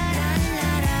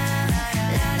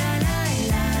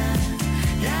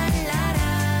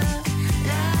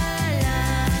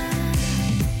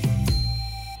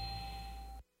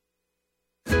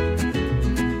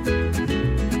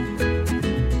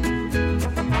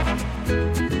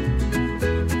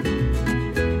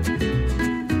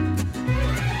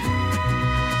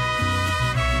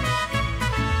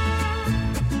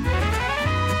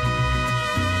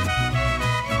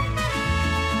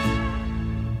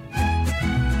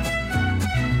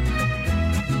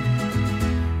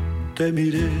Te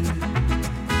miré,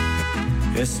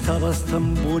 estabas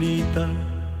tan bonita,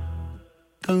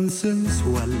 tan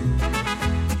sensual.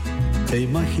 Te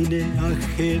imaginé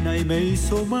ajena y me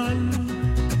hizo mal.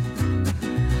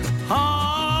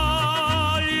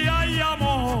 Ay, ay,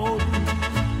 amor.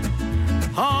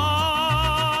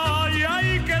 Ay,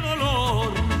 ay, qué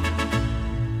dolor.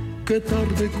 Qué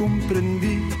tarde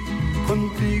comprendí,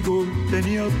 contigo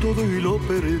tenía todo y lo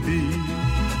perdí.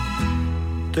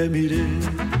 Te miré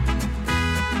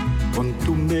con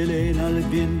tu melena al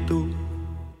viento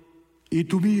y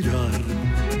tu mirar,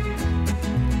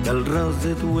 del ras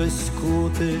de tu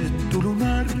escote, tu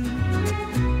lunar.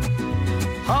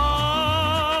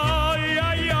 Ay,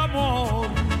 ay, amor.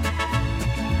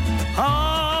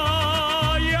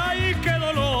 Ay, ay, qué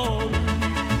dolor.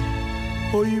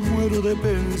 Hoy muero de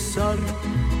pensar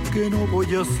que no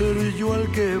voy a ser yo al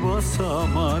que vas a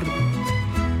amar.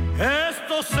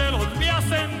 Estos celos me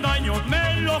hacen daño, me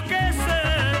enloquecen.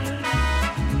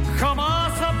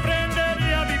 Jamás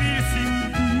aprenderé a vivir sin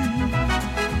ti.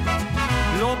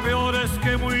 Lo peor es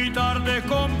que muy tarde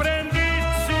comprendí,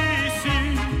 sí, sí.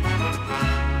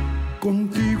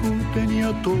 Contigo tenía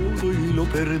todo y lo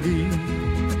perdí.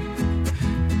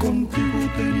 Contigo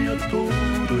tenía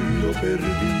todo y lo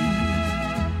perdí.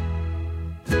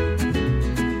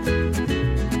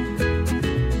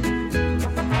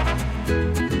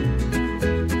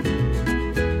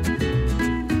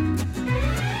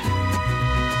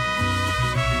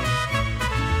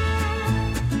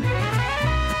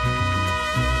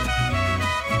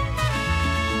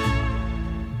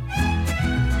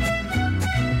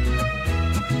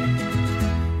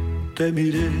 Te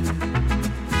miré,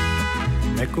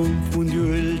 me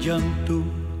confundió el llanto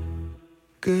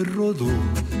que rodó.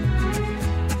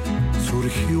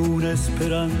 Surgió una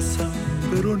esperanza,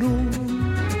 pero no.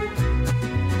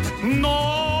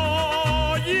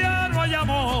 No, ya no hay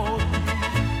amor.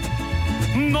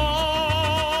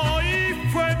 No, y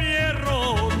fue mi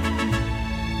error.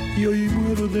 Y hoy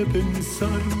muero de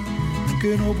pensar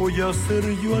que no voy a ser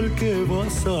yo al que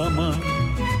vas a amar.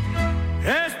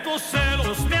 Estos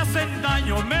celos me hacen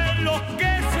daño, me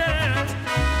enloquecen.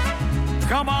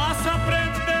 Jamás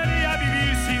aprenderé a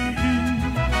vivir sin ti.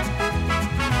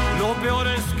 Lo peor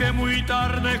es que muy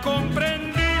tarde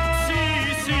comprendí, sí,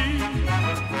 sí.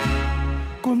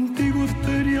 Contigo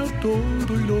tenía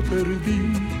todo y lo perdí.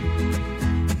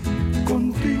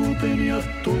 Contigo tenía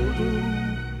todo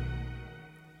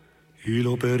y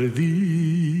lo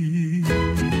perdí.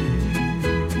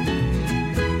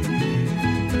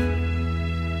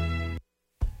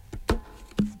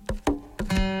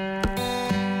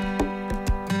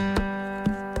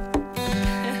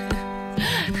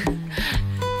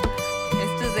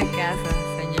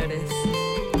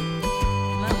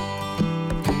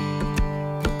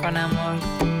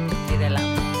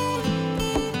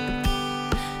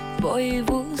 Voy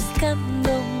buscando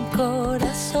un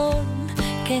corazón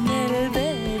que en el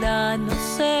verano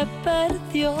se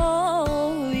perdió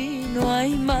y no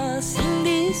hay más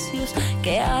indicios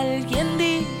que alguien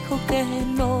dijo que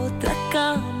en otra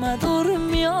cama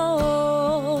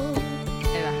durmió.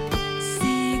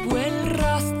 Sigo el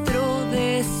rastro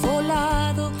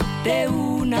desolado de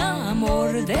un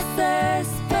amor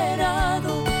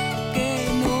desesperado que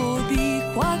no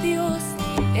dijo adiós,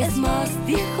 es más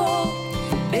dijo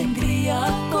vendría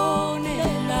con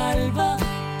el alba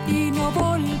y no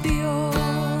volvió,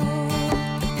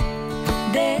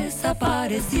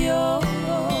 desapareció,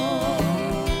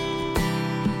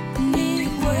 ni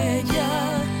huella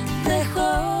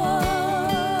dejó.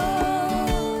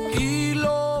 Y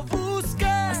lo busqué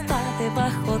hasta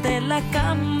debajo de la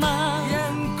cama y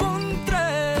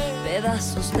encontré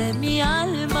pedazos de mi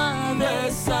alma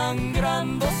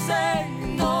desangrándose.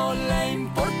 No le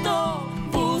importó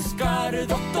buscar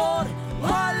doctor o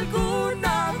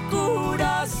alguna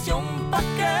curación pa'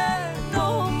 que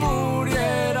no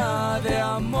muriera de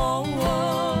amor.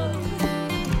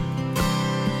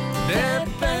 De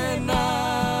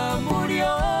pena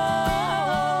murió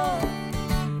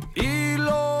y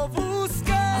lo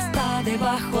busqué hasta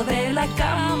debajo de la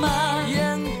cama y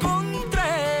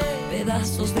encontré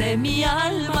pedazos de mi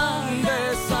alma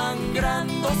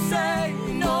desangrándose.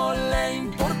 No le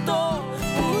importó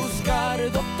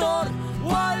buscar doctor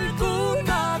o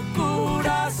alguna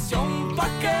curación pa'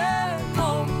 que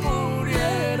no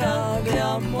muriera de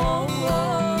amor.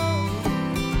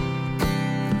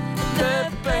 De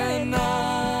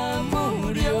pena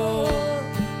murió.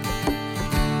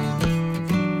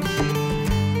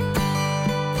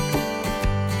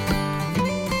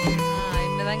 Ay,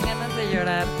 me dan ganas de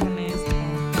llorar con esto.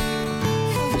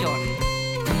 Llora.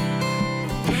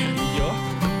 ¿Y yo?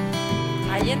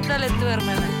 Ahí entrale tú,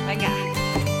 hermana. Venga.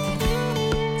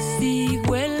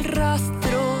 Sigo el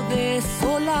rastro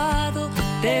desolado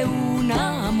de un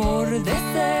amor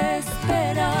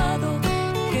desesperado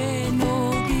que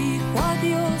no dijo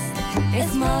adiós,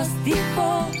 es más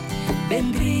dijo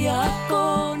vendría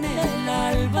con el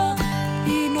alba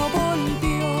y no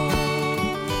volvió,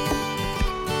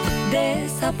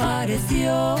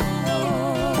 desapareció,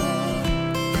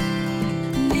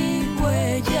 ni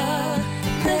huella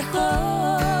dejó.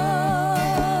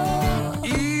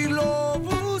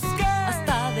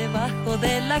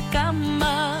 De la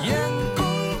cama y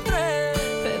encontré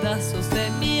pedazos de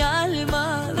mi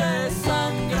alma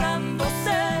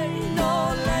desangrándose.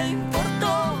 No le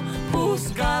importó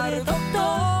buscar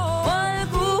doctor o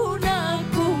alguna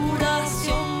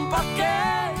curación pa'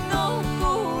 que no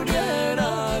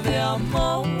muriera de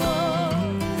amor.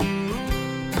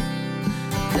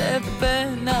 De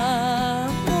pena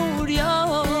murió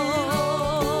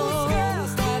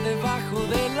hasta debajo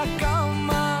de la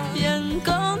cama y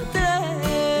encontré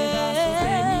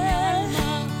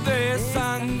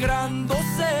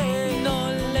no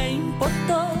le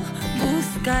importó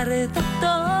buscar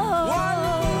doctor o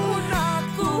alguna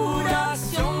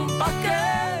curación pa' que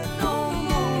no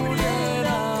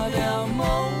muriera de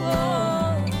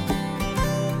amor.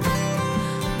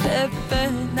 De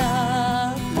pena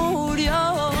murió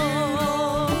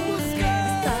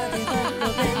está debajo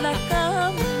de la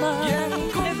cama y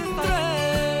encontré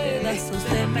pedazos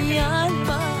de mi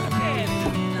alma.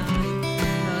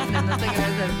 No te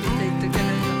creas el pito y tú que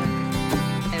eres la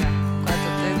Eva, 4,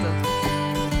 3, 2.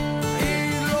 y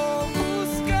lo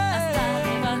busqué Hasta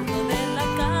debajo de la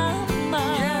cama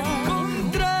y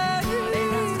encontré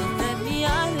pedazos de mi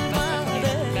alma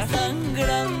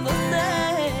desangrándose.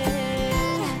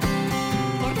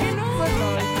 ¿Por qué no?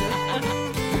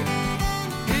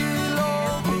 y lo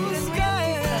busqué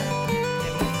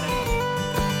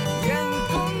y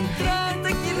encontré.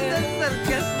 ¿Te quieres dar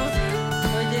sarcasmo?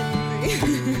 Oye,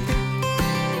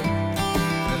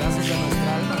 Pedazos de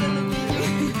nuestra alma.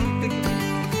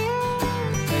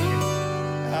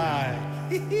 Ay.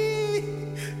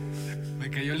 Me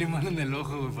cayó limón en el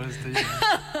ojo, güey, por eso estoy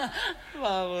llorando.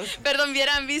 vamos. Perdón,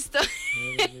 hubieran visto.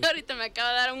 Ahorita me acaba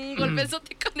de dar un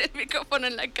golpezote con el micrófono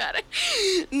en la cara.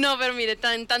 No, pero mire,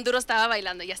 tan duro estaba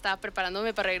bailando. Ya estaba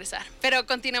preparándome para regresar. Pero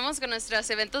continuamos con nuestros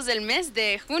eventos del mes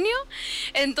de junio.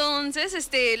 Entonces,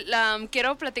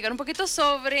 quiero platicar un poquito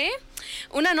sobre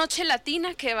una noche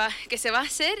latina que se va a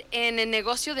hacer en el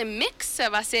negocio de Mix. Se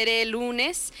va a hacer el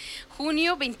lunes,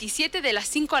 junio 27, de las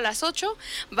 5 a las 8.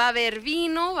 Va a haber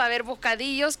vino, va a haber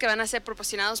bocadillos que van a ser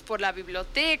proporcionados por la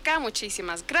biblioteca.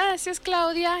 Muchísimas gracias,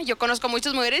 Claudia. Yo conozco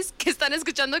muchas mujeres que están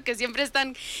escuchando que siempre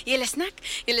están, y el snack.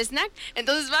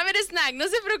 Entonces va a haber snack, no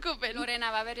se preocupen.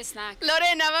 Lorena, va a haber snack.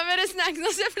 Lorena, va a haber snacks,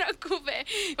 no se preocupe.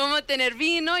 Vamos a tener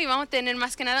vino y vamos a tener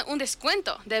más que nada un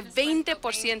descuento de 20%.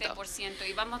 20%.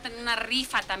 Y vamos a tener una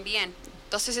rifa también.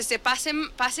 Entonces,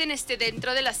 pasen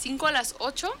dentro de las 5 a las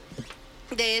 8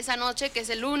 de esa noche, que es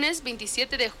el lunes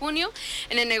 27 de junio,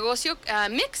 en el negocio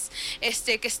Mix,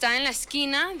 que está en la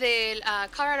esquina del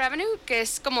Colorado Avenue, que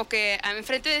es como que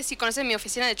enfrente de, si conocen mi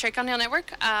oficina de Tri-County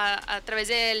Network, a través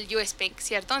del US Bank,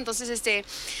 ¿cierto? Entonces,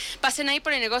 pasen ahí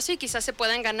por el negocio y quizás se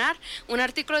puedan ganar un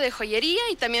artículo de joyería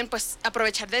y también, pues,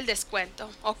 aprovechar del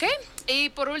descuento, ¿ok? Y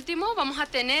por último, vamos a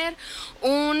tener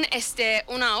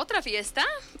una otra fiesta,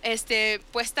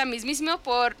 puesta mismo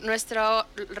por nuestra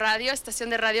estación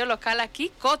de radio local aquí,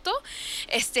 Coto.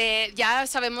 Ya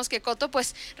sabemos que Coto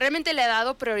pues realmente le ha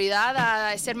dado prioridad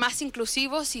a ser más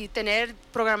inclusivos y tener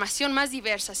programación más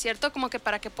diversa, ¿cierto? Como que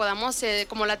para que podamos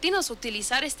como latinos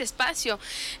utilizar este espacio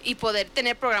y poder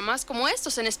tener programas como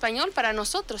estos en español para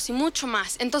nosotros y mucho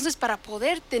más. Entonces, para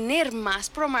poder tener más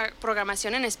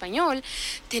programación en español,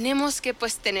 tenemos que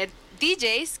pues tener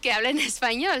DJs que hablen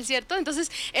español, ¿cierto?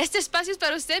 Entonces, este espacio es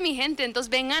para usted, mi gente.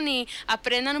 Entonces, vengan y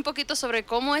aprendan un poquito sobre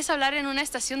cómo es hablar en una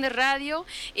estación de radio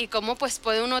y cómo, pues,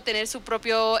 puede uno tener su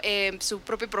propio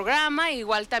programa.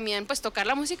 Igual también, pues, tocar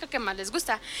la música que más les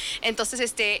gusta.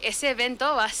 Entonces, ese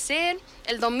evento va a ser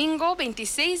el domingo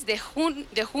 26 de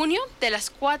junio, de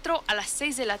las 4 a las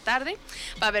 6 de la tarde.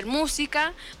 Va a haber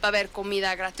música, va a haber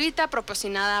comida gratuita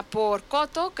proporcionada por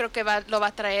Coto. Creo que lo va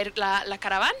a traer la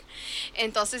caravana.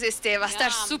 Entonces, va a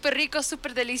estar súper rico,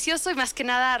 súper delicioso y más que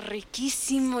nada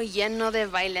riquísimo y lleno de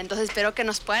baile. Entonces espero que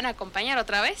nos puedan acompañar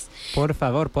otra vez. Por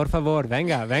favor,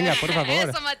 venga, por favor.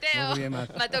 Eso, Mateo. Bien,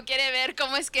 Mateo quiere ver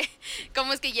cómo es que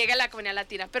llega la comunidad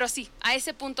latina. Pero sí, a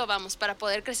ese punto vamos para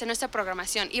poder crecer nuestra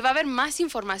programación. Y va a haber más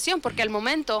información porque al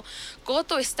momento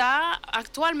Coto está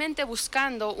actualmente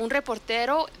buscando un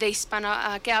reportero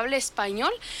que hable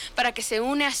español para que se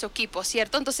une a su equipo,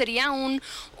 ¿cierto? Entonces sería un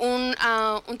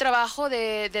trabajo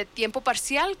de tiempo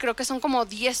parcial, creo que son como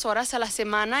 10 horas a la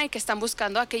semana y que están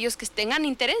buscando a aquellos que tengan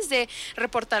interés de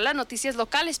reportar las noticias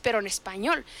locales, pero en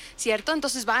español, ¿cierto?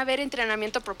 Entonces va a haber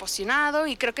entrenamiento proporcionado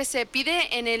y creo que se pide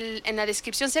en la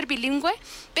descripción ser bilingüe,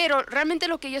 pero realmente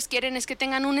lo que ellos quieren es que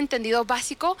tengan un entendido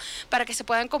básico para que se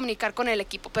puedan comunicar con el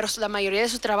equipo, pero la mayoría de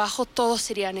su trabajo todo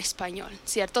sería en español,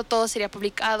 ¿cierto? Todo sería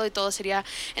publicado y todo sería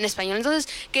en español.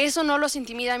 Entonces, que eso no los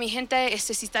intimida, mi gente,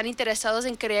 si están interesados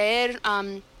en creer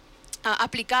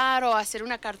aplicar o hacer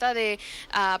una carta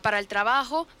para el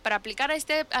trabajo, para aplicar a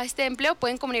este empleo,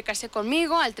 pueden comunicarse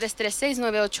conmigo al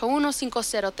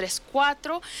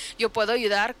 336-981-5034. Yo puedo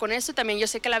ayudar con eso. También yo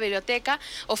sé que la biblioteca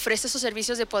ofrece esos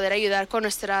servicios de poder ayudar con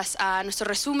nuestro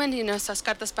resumen y nuestras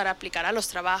cartas para aplicar a los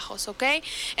trabajos, ¿ok?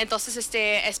 Entonces,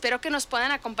 espero que nos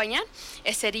puedan acompañar.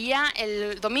 Sería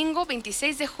el domingo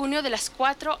 26 de junio de las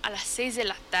 4 a las 6 de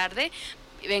la tarde.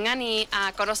 Vengan y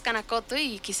conozcan a Coto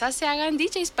y quizás se hagan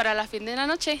DJs para la fin de la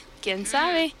noche. ¿Quién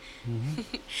sabe?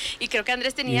 Y creo que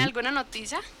Andrés tenía alguna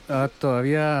noticia.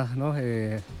 Todavía no,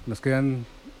 nos quedan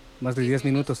más de 10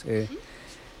 minutos.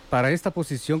 Para esta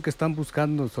posición que están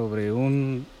buscando sobre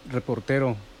un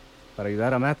reportero para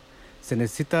ayudar a Matt,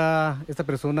 ¿esta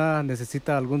persona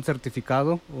necesita algún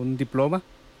certificado, un diploma?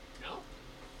 No.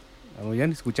 ¿Muy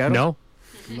bien? ¿Escucharon?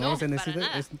 No se necesita,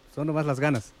 son nomás las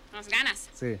ganas. Las ganas.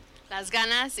 Sí. Las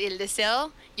ganas y el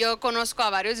deseo. Yo conozco a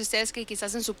varios de ustedes que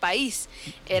quizás en su país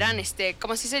eran,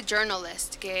 ¿cómo se dice?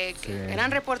 Journalists, que eran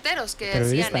reporteros que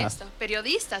hacían esto.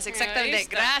 Periodistas, exactamente.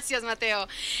 Gracias, Mateo.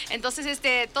 Entonces,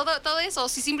 todo eso,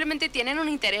 si simplemente tienen un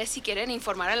interés y quieren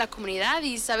informar a la comunidad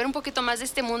y saber un poquito más de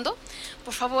este mundo,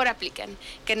 por favor apliquen.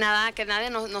 Que nadie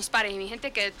nos pare. Mi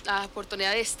gente, que la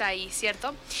oportunidad está ahí,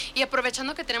 ¿cierto? Y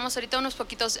aprovechando que tenemos ahorita unos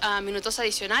poquitos minutos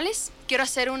adicionales, quiero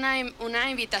hacer una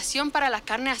invitación para la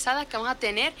carne asada que vamos a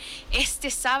tener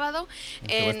este sábado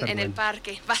en el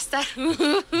parque. Va a estar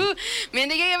miren,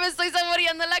 que ya me estoy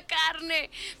saboreando la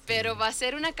carne, pero va a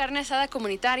ser una carne asada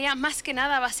comunitaria. Más que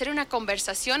nada va a ser una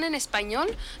conversación en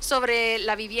español sobre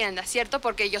la vivienda, ¿cierto?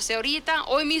 Porque yo sé ahorita,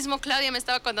 hoy mismo Claudia me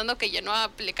estaba contando que llenó a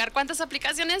aplicar. ¿Cuántas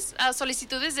aplicaciones,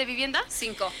 solicitudes de vivienda?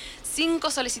 5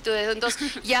 solicitudes. Entonces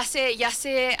ya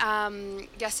se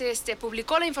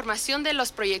publicó la información de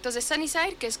los proyectos de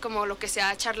Sunnyside, que es como lo que se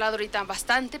ha charlado ahorita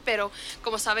bastante, pero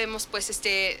como sabemos, pues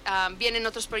vienen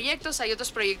otros proyectos. Hay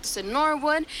otros proyectos en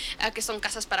Norwood que que son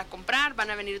casas para comprar, van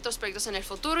a venir otros proyectos en el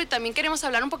futuro y también queremos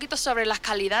hablar un poquito sobre la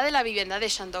calidad de la vivienda de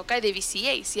Shandoka y de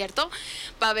VCA, ¿cierto?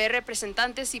 Va a haber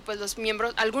representantes y pues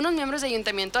algunos miembros de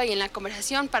ayuntamiento ahí en la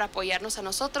conversación para apoyarnos a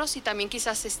nosotros y también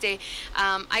quizás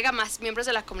haya más miembros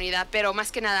de la comunidad, pero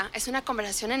más que nada es una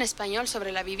conversación en español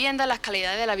sobre la vivienda, la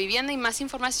calidad de la vivienda y más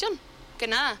información que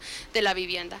nada de la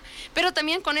vivienda. Pero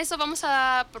también con eso vamos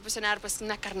a proporcionar pues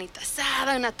una carnita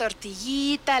asada, una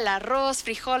tortillita, el arroz,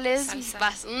 frijoles,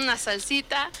 una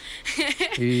salsita.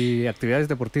 Y actividades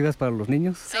deportivas para los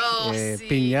niños, sí.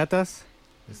 piñatas.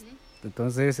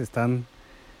 Entonces están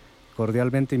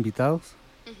cordialmente invitados,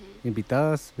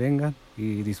 invitadas, vengan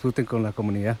y disfruten con la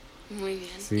comunidad. Muy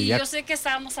bien. Sí, y yo sé que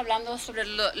estábamos hablando sobre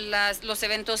los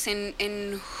eventos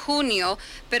en junio,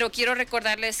 pero quiero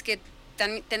recordarles que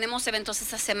tenemos eventos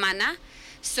esta semana.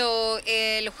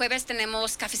 El jueves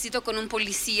tenemos cafecito con un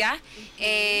policía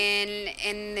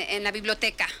en la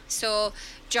biblioteca.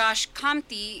 Josh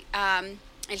Comte,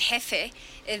 el jefe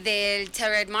del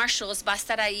Telluride Marshals, va a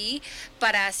estar ahí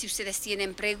para si ustedes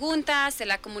tienen preguntas de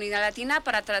la comunidad latina,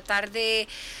 para tratar de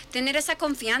tener esa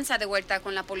confianza de vuelta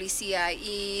con la policía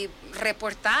y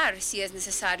reportar si es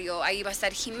necesario. Ahí va a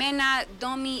estar Jimena,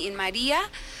 Domi y María.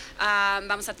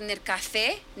 Vamos a tener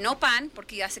café, no pan,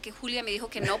 porque ya sé que Julia me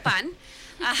dijo que no pan,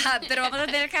 pero vamos a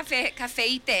tener café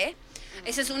y té.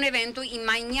 Ese es un evento y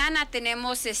mañana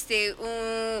tenemos The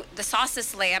Salsa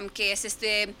Slam, que es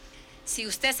si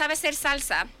usted sabe hacer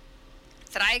salsa,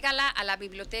 tráigala a la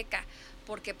biblioteca,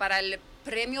 porque para el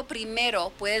premio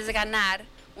primero puedes ganar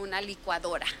una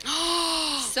licuadora.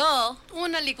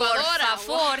 Una licuadora. Por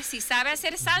favor, si sabe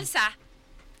hacer salsa,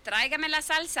 tráigame la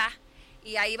salsa.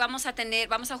 Y ahí vamos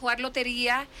a jugar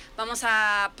lotería, vamos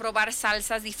a probar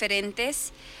salsas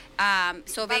diferentes. ¿Va a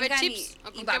haber chips?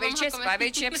 Y va a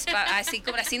haber chips,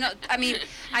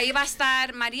 ahí va a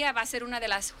estar, María va a ser una de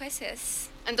las jueces.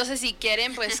 Entonces, si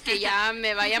quieren, pues que ya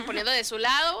me vayan poniendo de su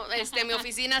lado. Mi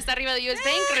oficina está arriba de US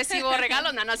Bank, recibo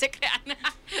regalos, no se crean,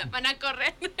 van a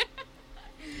correr.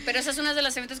 Pero ese es uno de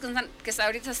los eventos que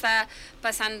ahorita está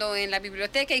pasando en la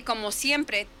biblioteca y como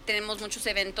siempre tenemos muchos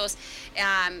eventos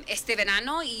este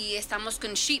verano y estamos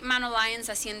con Sheepman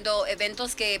Alliance haciendo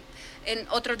eventos que en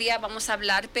otro día vamos a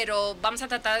hablar, pero vamos a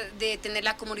tratar de tener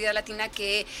la comunidad latina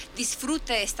que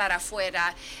disfrute estar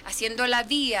afuera, haciendo la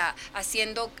vía,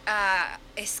 haciendo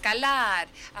escalar,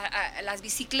 las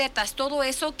bicicletas, todo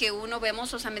eso que uno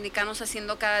vemos los americanos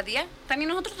haciendo cada día, también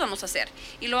nosotros vamos a hacer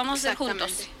y lo vamos a hacer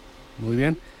juntos. Muy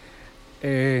bien.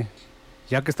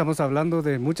 Ya que estamos hablando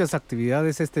de muchas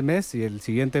actividades este mes y el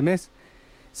siguiente mes,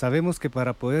 sabemos que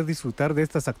para poder disfrutar de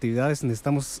estas actividades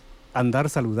necesitamos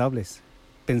andar saludables,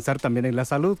 pensar también en la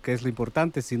salud, que es lo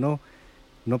importante, si no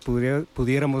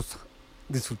pudiéramos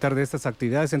disfrutar de estas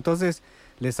actividades. Entonces,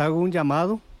 les hago un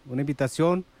llamado, una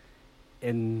invitación.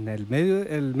 En el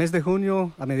mes de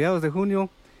junio, a mediados de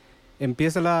junio,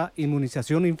 empieza la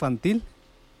inmunización infantil.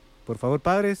 Por favor,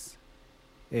 padres,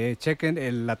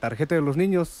 chequen la tarjeta de los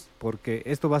niños, porque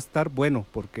esto va a estar bueno,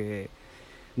 porque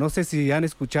no sé si han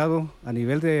escuchado a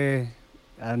nivel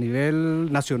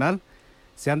nacional,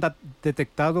 se han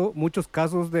detectado muchos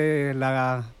casos de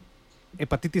la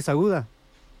hepatitis aguda.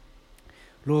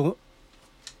 Lo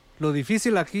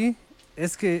difícil aquí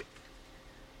es que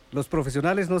los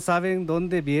profesionales no saben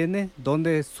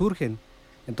dónde surgen.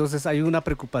 Entonces hay una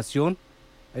preocupación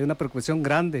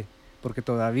grande, porque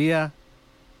todavía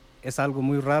es algo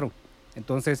muy raro.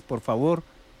 Entonces, por favor,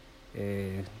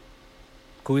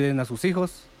 cuiden a sus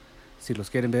hijos. Si los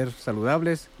quieren ver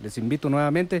saludables, les invito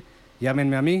nuevamente,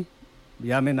 llámenme a mí,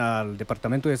 llamen al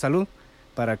Departamento de Salud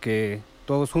para que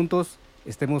todos juntos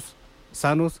estemos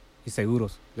sanos y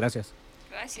seguros. Gracias.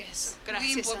 Gracias.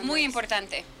 Muy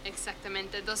importante.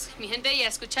 Exactamente. Entonces, mi gente, ya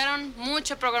escucharon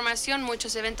mucha programación,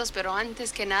 muchos eventos, pero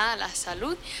antes que nada la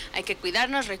salud. Hay que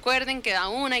cuidarnos. Recuerden que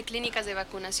aún hay clínicas de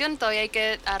vacunación. Todavía hay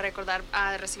que recordar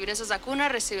a recibir esas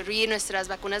vacunas, recibir nuestras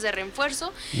vacunas de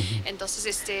refuerzo.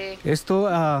 Entonces, Esto,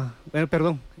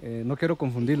 perdón, no quiero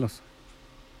confundirlos.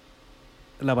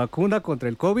 La vacuna contra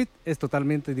el COVID es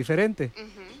totalmente diferente.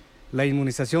 La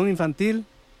inmunización infantil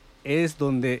es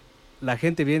donde la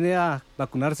gente viene a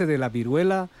vacunarse de la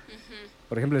viruela,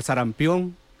 por ejemplo, el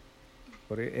sarampión,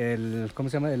 ¿cómo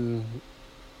se llama? El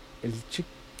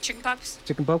chickenpox.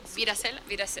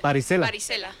 Varicela.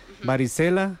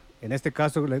 Varicela, en este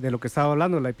caso de lo que estaba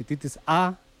hablando, la hepatitis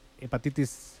A,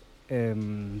 hepatitis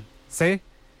C.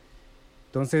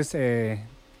 Entonces,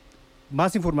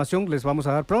 más información les vamos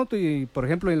a dar pronto y, por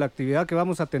ejemplo, en la actividad que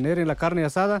vamos a tener en la carne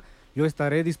asada, yo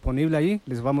estaré disponible ahí,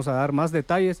 les vamos a dar más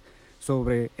detalles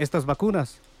sobre estas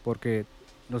vacunas, porque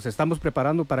nos estamos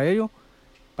preparando para ello,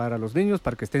 para los niños,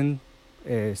 para que estén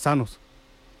sanos.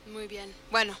 Muy bien.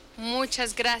 Bueno,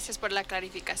 muchas gracias por la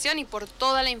clarificación y por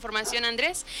toda la información,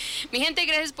 Andrés. Mi gente,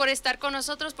 gracias por estar con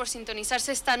nosotros, por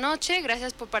sintonizarse esta noche.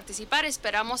 Gracias por participar.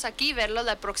 Esperamos aquí verlos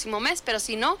el próximo mes, pero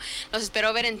si no, los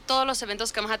espero ver en todos los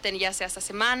eventos que vamos a tener, ya sea esta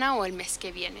semana o el mes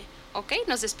que viene. Ok,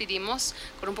 nos despedimos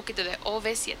con un poquito de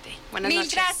OV7. Buenas noches. Mil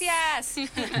gracias.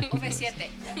 OV7.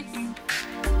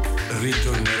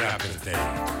 Ritornerà per te.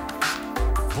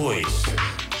 Può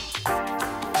essere.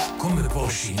 Come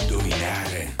posso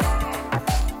indovinare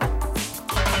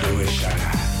dove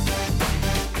sarà?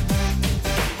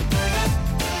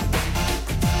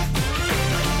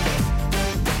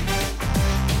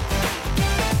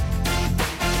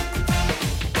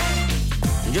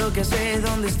 Yo que sé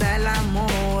dónde está el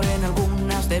amor, en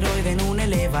algún asteroide, en un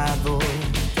elevador,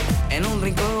 en un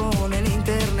rincón, en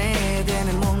internet, en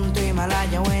el monte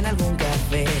Himalaya o en algún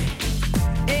café.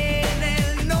 En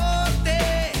el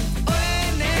norte o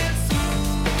en el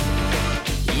sur,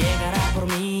 llegará por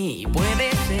mí,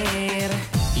 puede ser.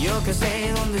 Yo que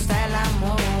sé dónde está el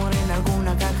amor, en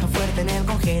alguna caja fuerte, en el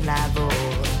congelador,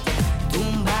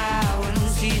 tumbado en un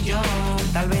sillón,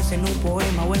 tal vez en un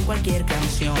poema o en cualquier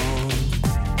canción.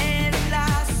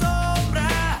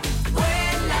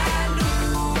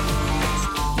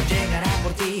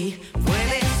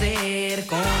 Puede ser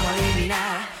como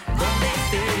adivinar dónde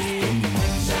esté.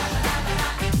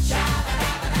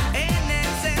 En el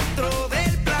centro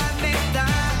del planeta,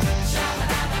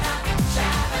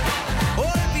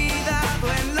 olvidado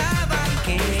en la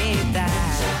banqueta,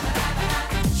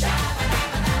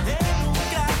 en un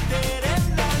cráter en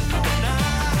la luna,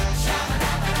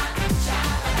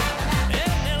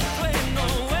 en el trueno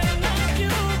o en la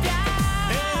lluvia,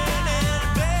 en el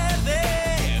verde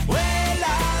o el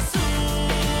azul.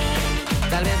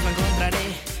 Tal vez lo encontraré,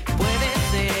 puede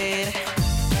ser.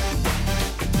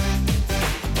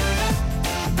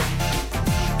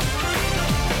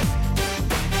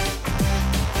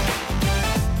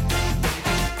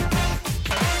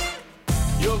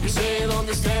 Yo que sé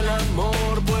dónde está el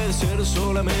amor, puede ser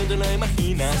solamente la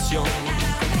imaginación.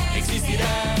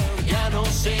 Existirá, ya no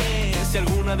sé, si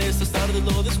alguna de estas tardes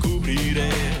lo descubriré.